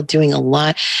Big Oil, doing a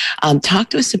lot. Talk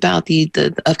to us about the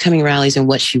upcoming rallies and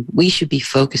what we should be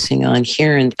focusing on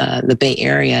here in the Bay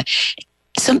Area.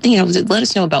 Something, let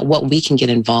us know about what we can get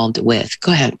involved with.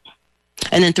 Go ahead.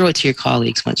 And then throw it to your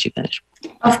colleagues once you finish.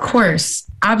 Of course.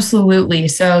 Absolutely.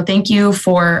 So thank you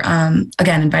for,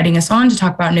 again, inviting us on to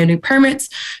talk about No New Permits.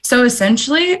 So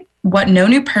essentially, what No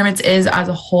New Permits is as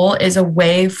a whole is a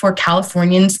way for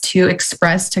Californians to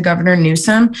express to Governor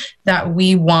Newsom that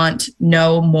we want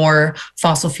no more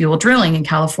fossil fuel drilling in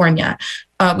California.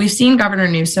 We've seen Governor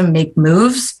Newsom make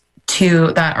moves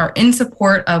that are in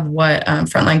support of what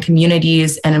frontline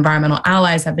communities and environmental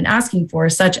allies have been asking for,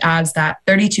 such as that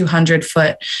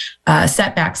 3,200-foot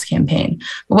setbacks campaign.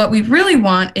 But what we really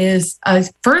want is a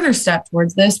further step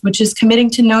towards this, which is committing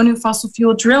to no new fossil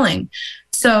fuel drilling.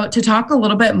 So to talk a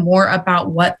little bit more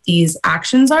about what these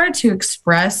actions are to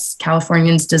express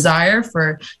Californians' desire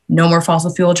for no more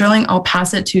fossil fuel drilling, I'll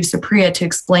pass it to Supriya to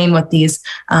explain what these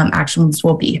actions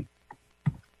will be.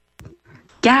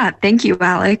 Yeah, thank you,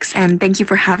 Alex, and thank you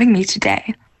for having me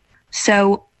today.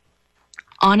 So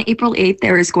on April 8th,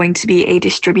 there is going to be a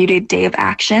distributed day of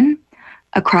action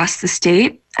across the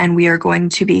state, and we are going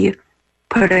to be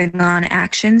putting on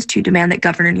actions to demand that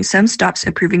Governor Newsom stops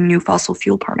approving new fossil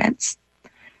fuel permits.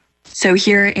 So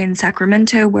here in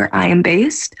Sacramento, where I am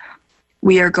based,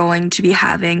 we are going to be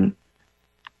having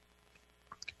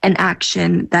an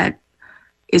action that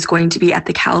is going to be at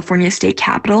the California State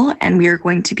Capitol, and we are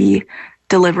going to be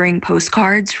delivering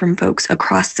postcards from folks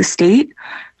across the state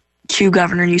to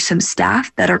Governor Newsom's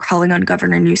staff that are calling on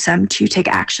Governor Newsom to take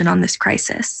action on this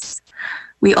crisis.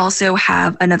 We also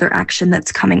have another action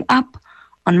that's coming up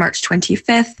on March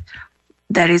 25th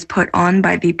that is put on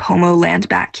by the Pomo Land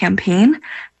Back campaign,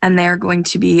 and they're going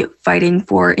to be fighting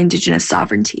for Indigenous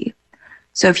sovereignty.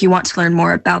 So if you want to learn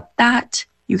more about that,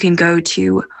 you can go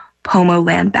to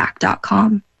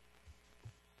pomolandback.com.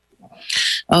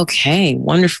 Okay,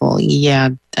 wonderful. Yeah,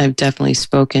 I've definitely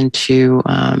spoken to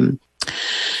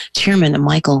Chairman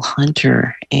Michael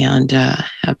Hunter and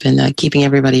have been keeping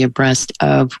everybody abreast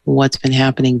of what's been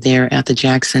happening there at the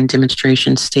Jackson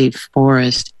Demonstration State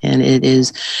Forest. And it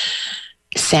is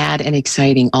sad and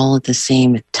exciting all at the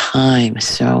same time.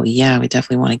 So yeah, we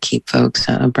definitely want to keep folks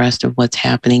abreast of what's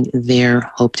happening there.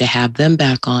 Hope to have them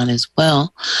back on as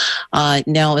well.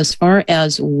 Now, as far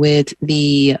as with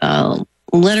the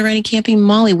letter writing campaign,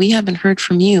 Molly, we haven't heard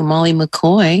from you, Molly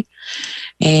McCoy,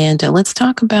 and let's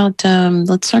talk about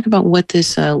what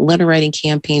this letter writing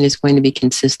campaign is going to be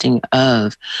consisting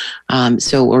of.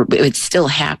 Or it's still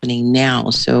happening now.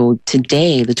 So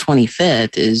today, the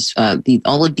 25th, is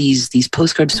all of these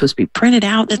postcards supposed to be printed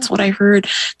out. That's what I heard.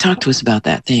 Talk to us about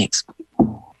that. Thanks.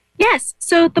 Yes.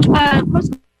 So the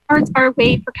postcards postcards are a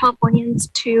way for Californians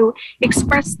to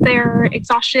express their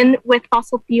exhaustion with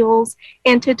fossil fuels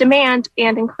and to demand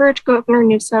and encourage Governor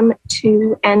Newsom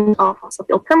to end all fossil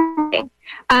fuel permitting.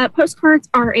 Postcards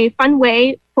are a fun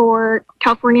way for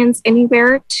Californians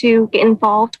anywhere to get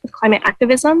involved with climate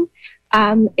activism.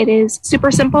 It is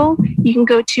super simple. You can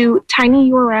go to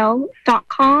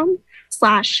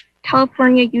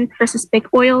tinyurl.com/California Youth versus Big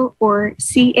Oil or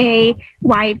CAYBBO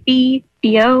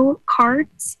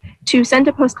cards to send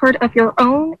a postcard of your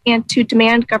own and to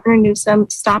demand Governor Newsom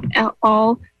stop at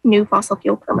all new fossil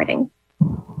fuel permitting.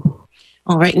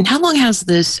 All right. And how long has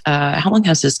this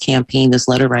campaign, this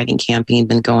letter writing campaign,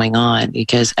 been going on?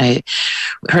 Because I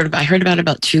heard about it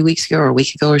about 2 weeks ago or a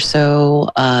week ago or so.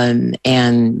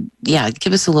 And yeah,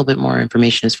 give us a little bit more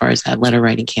information as far as that letter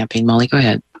writing campaign. Molly, go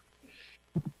ahead.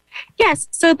 Yes,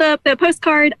 so the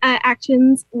postcard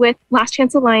actions with Last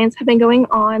Chance Alliance have been going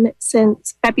on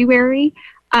since February,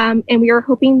 and we are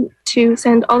hoping to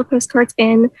send all the postcards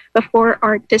in before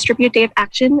our Distribute Day of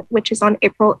Action, which is on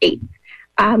April 8th.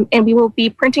 And we will be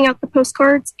printing out the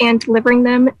postcards and delivering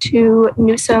them to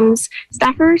Newsom's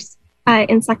staffers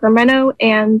in Sacramento,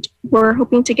 and we're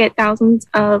hoping to get thousands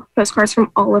of postcards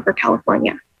from all over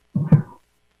California.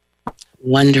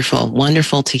 Wonderful.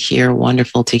 Wonderful to hear.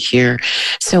 Wonderful to hear.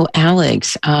 So,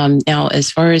 Alex, now,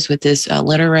 as far as with this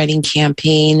letter writing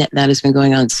campaign that has been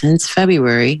going on since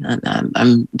February,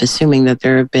 I'm assuming that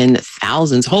there have been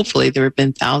thousands, hopefully there have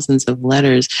been thousands of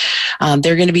letters.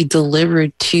 They're going to be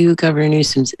delivered to Governor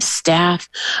Newsom's staff.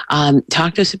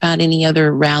 Talk to us about any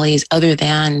other rallies other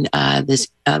than this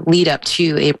lead up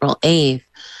to April 8th.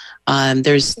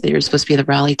 There's supposed to be the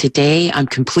rally today. I'm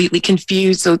completely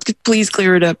confused, so please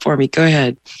clear it up for me. Go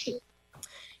ahead.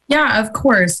 Yeah, of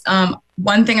course.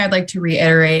 One thing I'd like to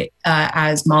reiterate,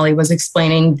 as Molly was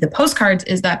explaining the postcards,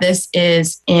 is that this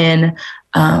is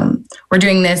we're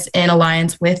doing this in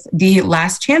alliance with the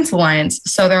Last Chance Alliance.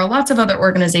 So there are lots of other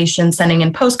organizations sending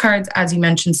in postcards. As you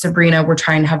mentioned, Sabrina, we're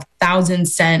trying to have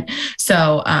thousands sent.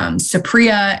 So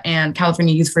Supriya and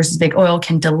California Youth versus Big Oil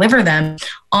can deliver them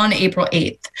on April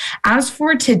 8th. As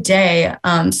for today,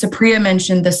 Supriya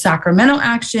mentioned the Sacramento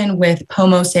action with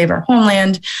Pomo Save Our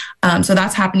Homeland. So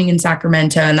that's happening in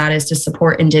Sacramento, and that is to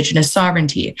support Indigenous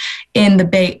sovereignty. In the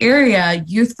Bay Area,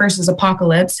 Youth versus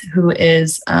Apocalypse,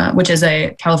 which is a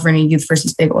California Youth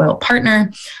versus Big Oil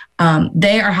partner,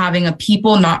 they are having a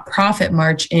People Not Profit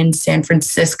March in San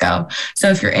Francisco. So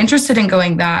if you're interested in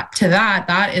going that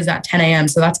is at 10 a.m.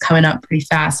 So that's coming up pretty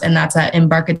fast. And that's at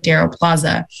Embarcadero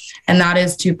Plaza. And that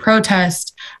is to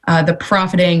protest the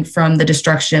profiting from the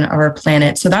destruction of our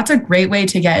planet. So that's a great way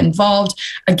to get involved,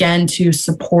 again, to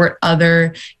support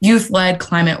other youth-led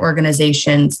climate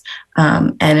organizations.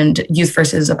 And Youth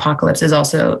versus Apocalypse is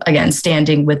also, again,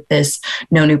 standing with this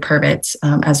No New Permits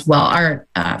as well.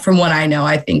 From what I know,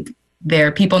 I think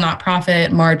their People Not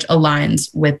Profit March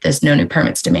aligns with this No New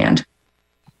Permits demand.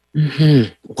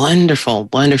 Mm-hmm. Wonderful,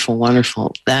 wonderful,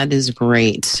 wonderful. That is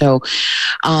great. So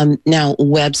now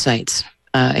websites,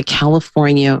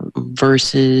 California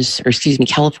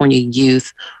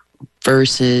Youth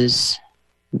versus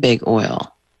Big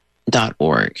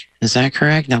Oil.org. Is that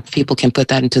correct? Now people can put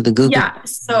that into the Google. Yeah.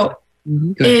 So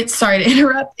sorry to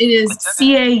interrupt. It is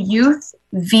CA Youth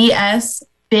VS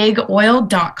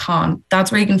bigoil.com. That's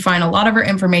where you can find a lot of our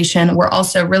information. We're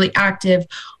also really active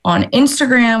on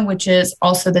Instagram, which is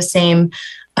also the same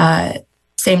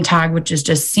tag, which is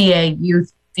just CA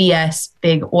Youth VS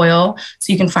Big Oil.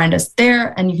 So you can find us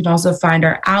there, and you can also find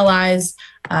our allies,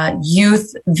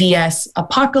 Youth VS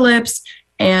Apocalypse,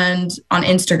 and on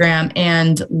Instagram,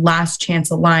 and Last Chance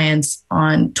Alliance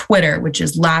on Twitter, which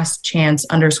is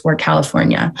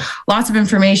lastchance_California. Lots of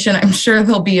information. I'm sure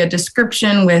there'll be a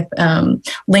description with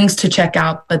links to check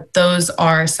out, but those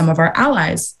are some of our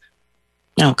allies.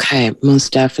 Okay,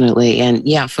 most definitely. And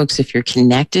yeah, folks, if you're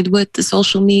connected with the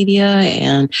social media,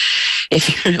 and if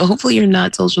hopefully you're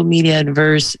not social media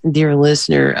adverse, dear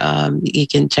listener, you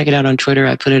can check it out on Twitter.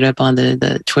 I put it up on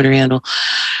the Twitter handle,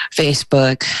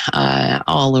 Facebook,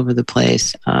 all over the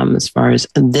place as far as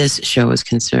this show is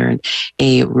concerned,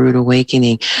 A Rude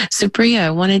Awakening. Supriya,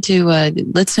 I wanted to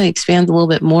let's expand a little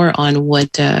bit more on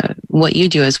what you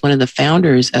do as one of the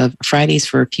founders of Fridays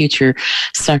for a Future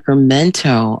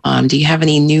Sacramento. Do you have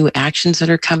any new actions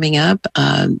that are coming up?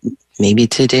 Maybe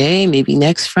today, maybe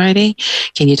next Friday.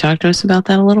 Can you talk to us about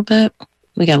that a little bit?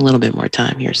 We got a little bit more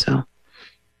time here, so.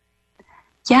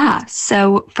 Yeah,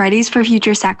 so Fridays for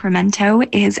Future Sacramento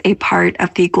is a part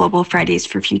of the Global Fridays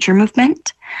for Future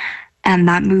movement. And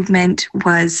that movement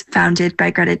was founded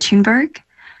by Greta Thunberg.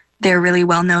 They're really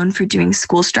well known for doing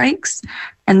school strikes.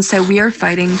 And so we are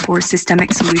fighting for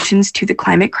systemic solutions to the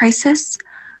climate crisis.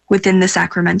 within the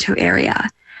Sacramento area.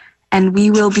 And we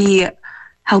will be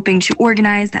helping to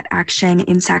organize that action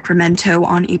in Sacramento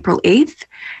on April 8th.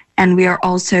 And we are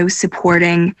also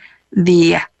supporting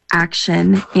the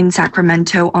action in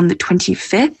Sacramento on the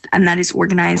 25th, and that is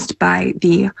organized by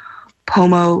the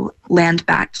Pomo Land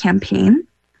Back campaign.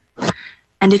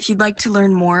 And if you'd like to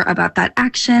learn more about that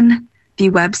action, the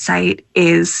website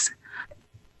is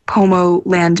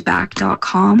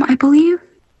pomolandback.com, I believe.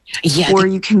 Yeah. Or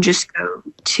you can just go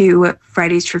to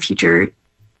Fridays for Future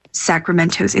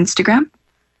Sacramento's Instagram,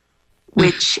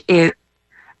 which is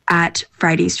at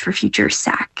Fridays for Future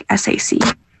SAC, SAC.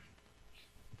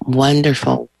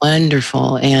 Wonderful,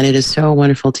 wonderful. And it is so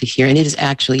wonderful to hear. And it is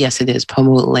actually, yes, it is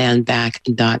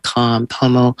pomolandback.com,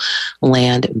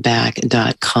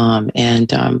 pomolandback.com.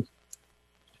 And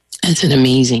it's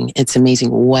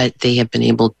amazing what they have been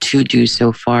able to do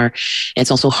so far. It's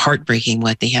also heartbreaking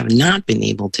what they have not been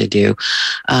able to do.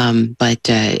 But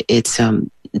it's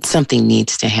something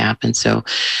needs to happen. So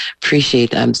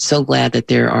I'm so glad that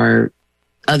there are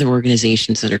other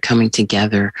organizations that are coming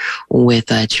together with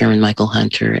Chairman Michael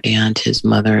Hunter and his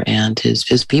mother and his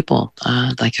people,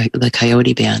 like the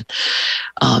Coyote Band.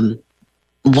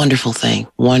 Wonderful thing.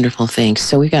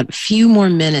 So we've got a few more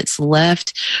minutes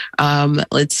left.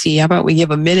 Let's see. How about we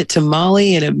give a minute to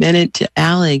Molly and a minute to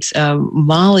Alex?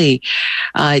 Molly,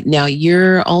 now are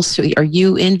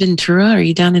you in Ventura? Are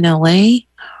you down in LA?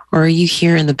 Or are you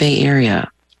here in the Bay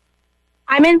Area?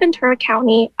 I'm in Ventura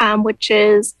County, which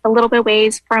is a little bit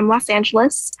ways from Los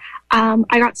Angeles. I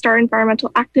got started in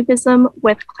environmental activism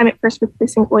with Climate First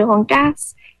Replacing Oil and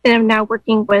Gas, and I'm now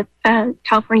working with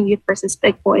California Youth versus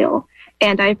Big Oil.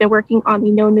 And I've been working on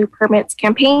the No New Permits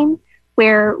campaign,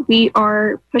 where we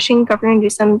are pushing Governor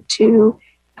Newsom to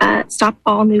stop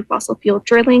all new fossil fuel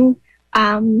drilling.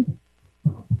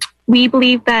 We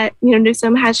believe that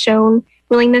Newsom has shown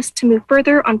willingness to move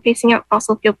further on phasing out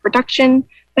fossil fuel production,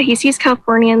 but he sees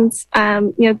Californians,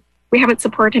 we haven't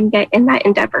supported him yet in that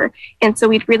endeavor. And so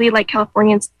we'd really like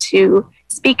Californians to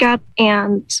speak up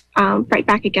and fight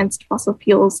back against fossil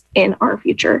fuels in our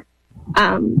future.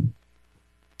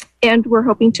 And we're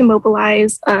hoping to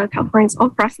mobilize Californians all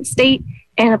across the state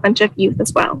and a bunch of youth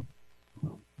as well.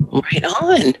 Right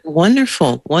on.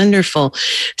 Wonderful.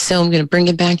 So I'm going to bring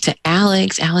it back to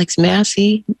Alex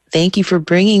Masci. Thank you for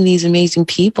bringing these amazing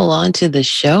people onto the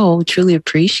show. Truly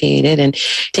appreciate it, and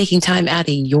taking time out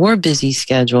of your busy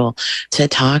schedule to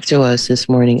talk to us this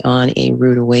morning on A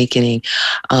Rude Awakening.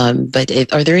 But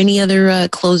are there any other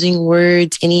closing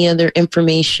words, any other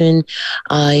information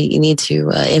you need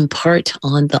to impart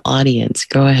on the audience?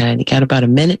 Go ahead. You got about a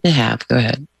minute and a half. Go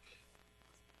ahead.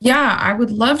 Yeah, I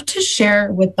would love to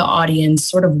share with the audience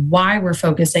sort of why we're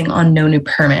focusing on no new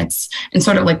permits and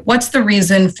sort of like what's the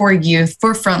reason for youth,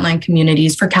 for frontline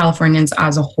communities, for Californians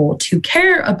as a whole to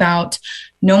care about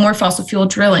no more fossil fuel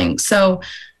drilling. So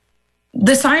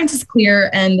the science is clear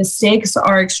and the stakes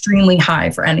are extremely high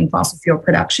for ending fossil fuel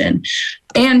production.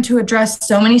 And to address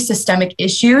so many systemic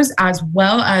issues as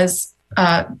well as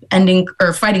ending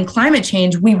or fighting climate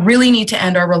change, we really need to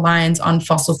end our reliance on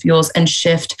fossil fuels and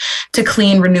shift to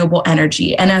clean, renewable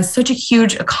energy. And as such a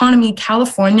huge economy,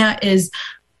 California is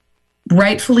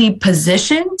rightfully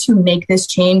positioned to make this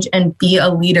change and be a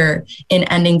leader in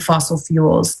ending fossil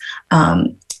fuels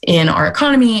in our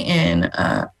economy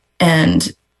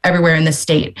and everywhere in the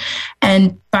state.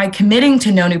 And by committing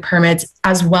to no new permits,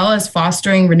 as well as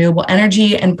fostering renewable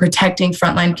energy and protecting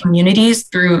frontline communities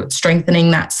through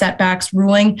strengthening that setbacks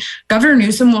ruling, Governor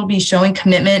Newsom will be showing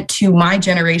commitment to my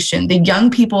generation, the young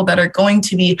people that are going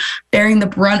to be bearing the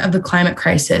brunt of the climate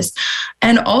crisis,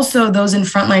 and also those in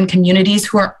frontline communities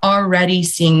who are already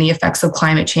seeing the effects of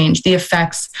climate change, the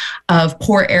effects of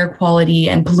poor air quality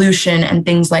and pollution and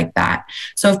things like that.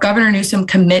 So if Governor Newsom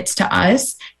commits to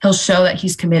us, he'll show that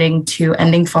he's committing to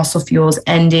ending fossil fuels,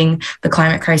 ending the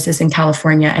climate crisis in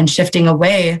California, and shifting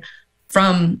away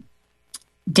from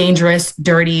dangerous,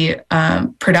 dirty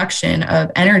production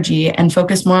of energy and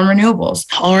focus more on renewables.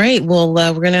 All right. Well,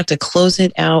 we're going to have to close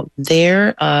it out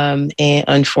there. And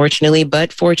unfortunately,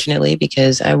 but fortunately,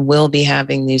 because I will be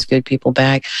having these good people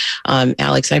back.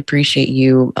 Alex, I appreciate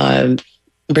you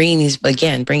bringing these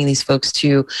folks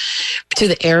to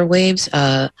the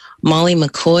airwaves. Molly,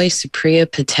 McCoy,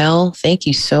 Supriya, Patel, thank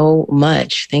you so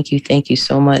much. Thank you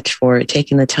so much for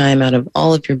taking the time out of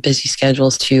all of your busy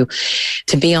schedules to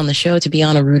be on the show, to be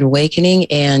on A Rude Awakening.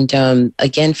 And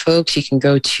again, folks, you can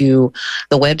go to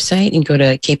the website and go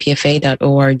to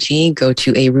kpfa.org, go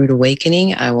to A Rude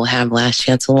Awakening. I will have Last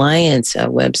Chance Alliance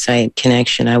website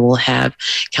connection. I will have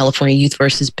California Youth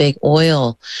versus Big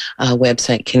Oil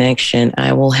website connection.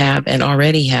 I will have and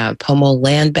already have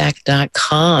pomolandback.com.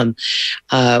 McCoy.com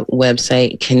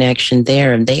website connection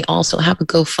there. And they also have a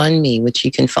GoFundMe, which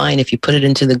you can find if you put it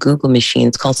into the Google machine.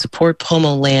 It's called Support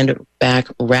Pomo Land Back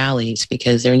Rallies,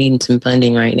 because they're needing some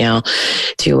funding right now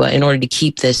to in order to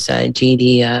keep this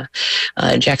GD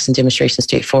Jackson Demonstration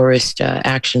State Forest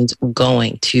actions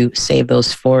going to save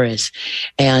those forests.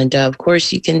 And of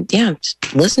course, you can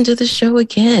listen to the show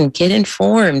again, get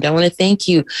informed. I want to thank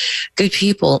you, good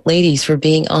people, ladies, for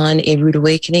being on A Rude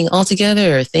Awakening all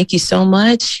together. Thank you so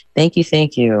much. Thank you.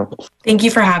 Thank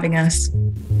you for having us.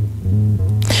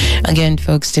 Again,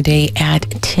 folks, today at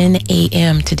 10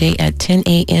 a.m. at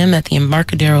the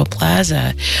Embarcadero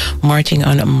Plaza, marching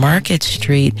on Market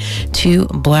Street to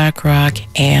Black Rock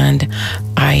and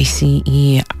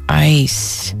ICE.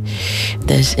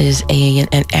 This is an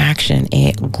action,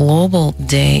 a global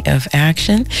day of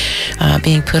action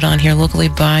being put on here locally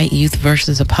by Youth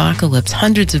versus Apocalypse.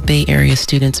 Hundreds of Bay Area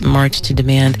students march to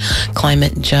demand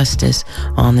climate justice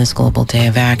on this global day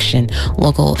of action.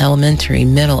 Local elementary,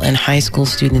 middle, and high school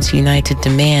students unite to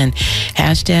demand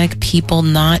 #People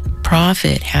Not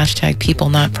Profit, #People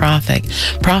Not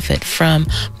Profit from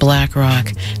Black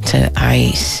Rock to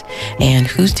ICE. And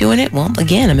who's doing it? Well,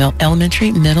 again,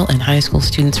 elementary, middle, and high school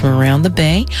students from around the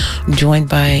Bay, joined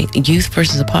by Youth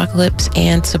versus Apocalypse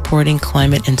and supporting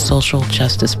climate and social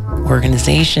justice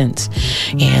organizations.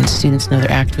 And students and other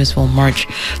activists will march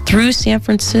through San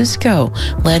Francisco,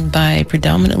 led by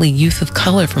predominantly youth of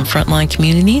color from frontline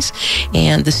communities.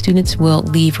 And the students will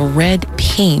leave red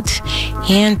paint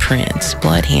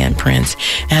blood handprints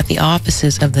at the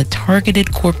offices of the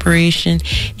targeted corporation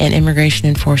and immigration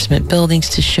enforcement buildings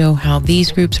to show how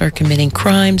these groups are committing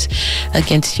crimes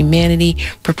against humanity,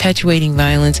 perpetuating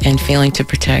violence, and failing to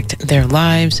protect their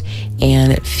lives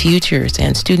and futures.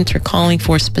 And students are calling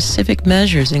for specific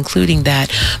measures, including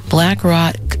that Black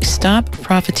Rock stop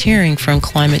profiteering from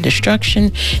climate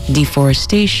destruction,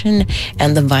 deforestation,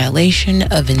 and the violation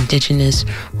of indigenous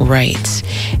rights,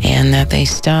 and that they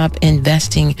stop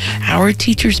investing our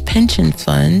teachers' pension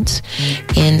funds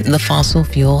in the fossil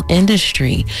fuel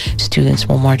industry. Students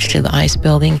will march to the ICE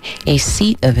building, a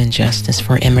seat of injustice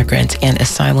for immigrants and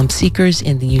asylum seekers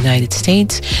in the United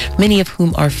States, many of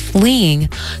whom are fleeing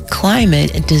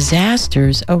climate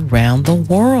disasters around the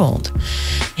world.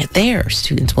 And there,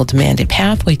 students will demand a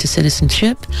pathway to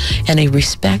citizenship and a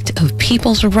respect of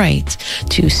people's rights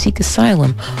to seek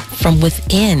asylum from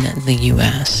within the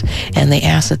U.S. And they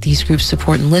ask that these groups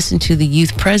support and listen to the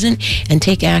youth present and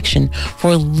take action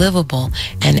for a livable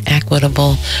and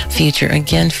equitable future.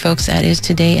 Again, folks, that is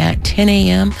today at 10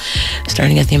 a.m.,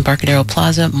 starting at the Embarcadero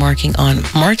Plaza, marching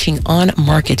on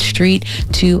Market Street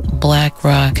to Black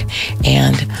Rock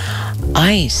and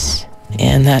ICE.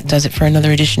 And that does it for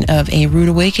another edition of A Rude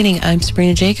Awakening. I'm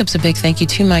Sabrina Jacobs. A big thank you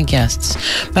to my guests,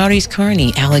 Maurice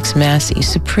Carney, Alex Masci,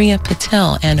 Supriya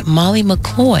Patel, and Molly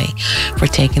McCoy for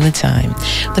taking the time.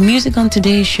 The music on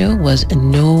today's show was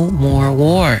No More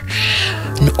War,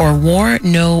 or War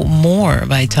No More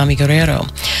by Tommy Guerrero.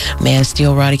 Man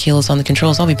Steel, Roddy Keelos on the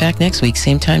controls. I'll be back next week,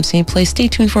 same time, same place. Stay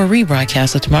tuned for a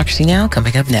rebroadcast of Democracy Now!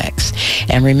 Coming up next.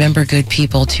 And remember, good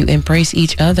people, to embrace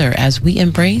each other as we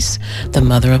embrace the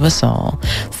mother of us all.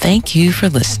 Thank you for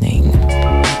listening.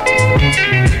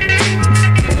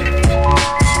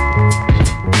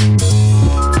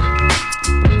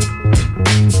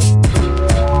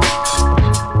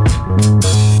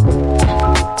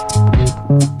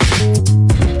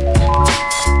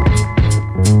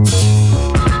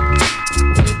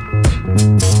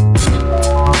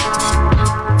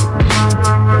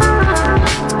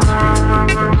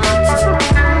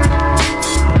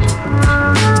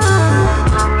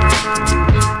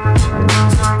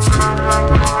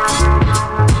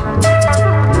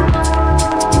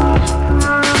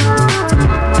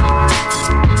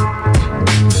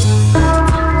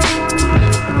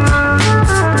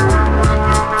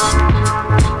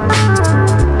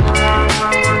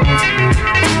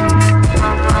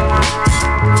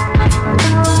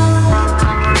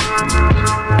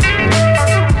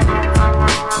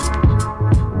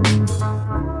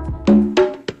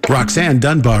 Roxanne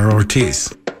Dunbar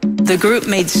Ortiz. The group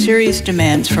made serious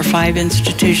demands for 5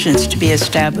 institutions to be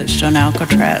established on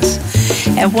Alcatraz.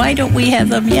 And why don't we have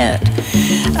them yet?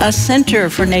 A Center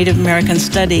for Native American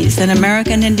Studies, an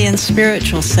American Indian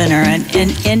Spiritual Center, an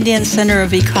Indian Center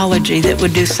of Ecology that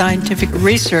would do scientific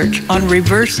research on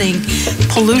reversing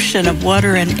pollution of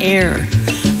water and air.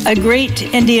 A great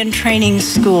Indian training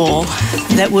school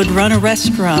that would run a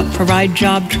restaurant, provide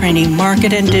job training,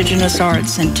 market indigenous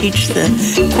arts, and teach the,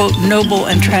 quote, noble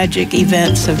and tragic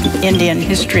events of Indian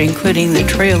history, including the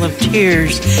Trail of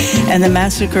Tears and the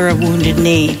Massacre of Wounded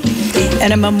Knee.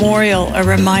 and a memorial, a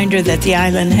reminder that the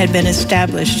island had been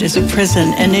established as a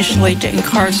prison initially to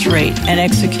incarcerate and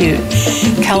execute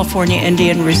California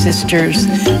Indian resistors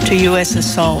to U.S.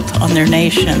 assault on their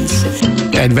nations.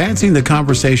 Advancing the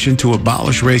conversation to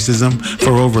abolish racism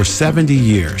for over 70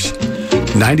 years.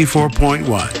 94.1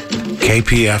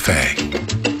 KPFA.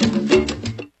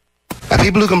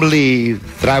 People who can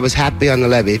believe that I was happy on the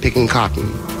levee picking cotton,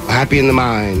 or happy in the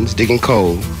mines digging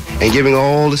coal, and giving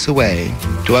all this away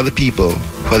to other people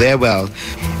for their wealth,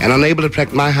 and unable to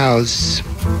protect my house,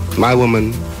 my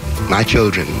woman, my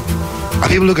children. Are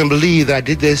people who can believe that I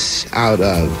did this out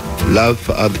of love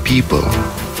for other people,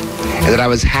 and that I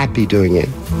was happy doing it,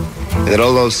 and that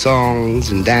all those songs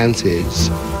and dances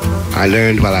I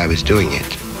learned while I was doing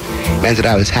it meant that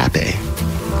I was happy.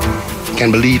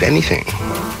 Can believe anything.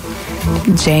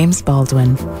 James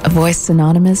Baldwin, a voice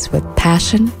synonymous with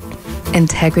passion,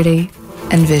 integrity,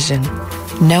 and vision.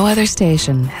 No other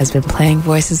station has been playing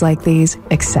voices like these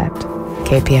except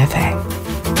KPFA.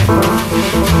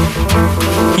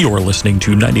 You're listening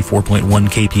to 94.1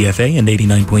 KPFA and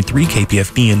 89.3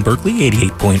 KPFB in Berkeley,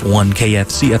 88.1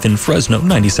 KFCF in Fresno,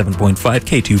 97.5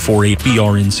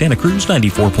 K248BR in Santa Cruz,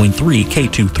 94.3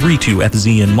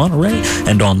 K232FZ in Monterey,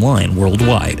 and online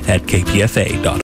worldwide at kpfa.org.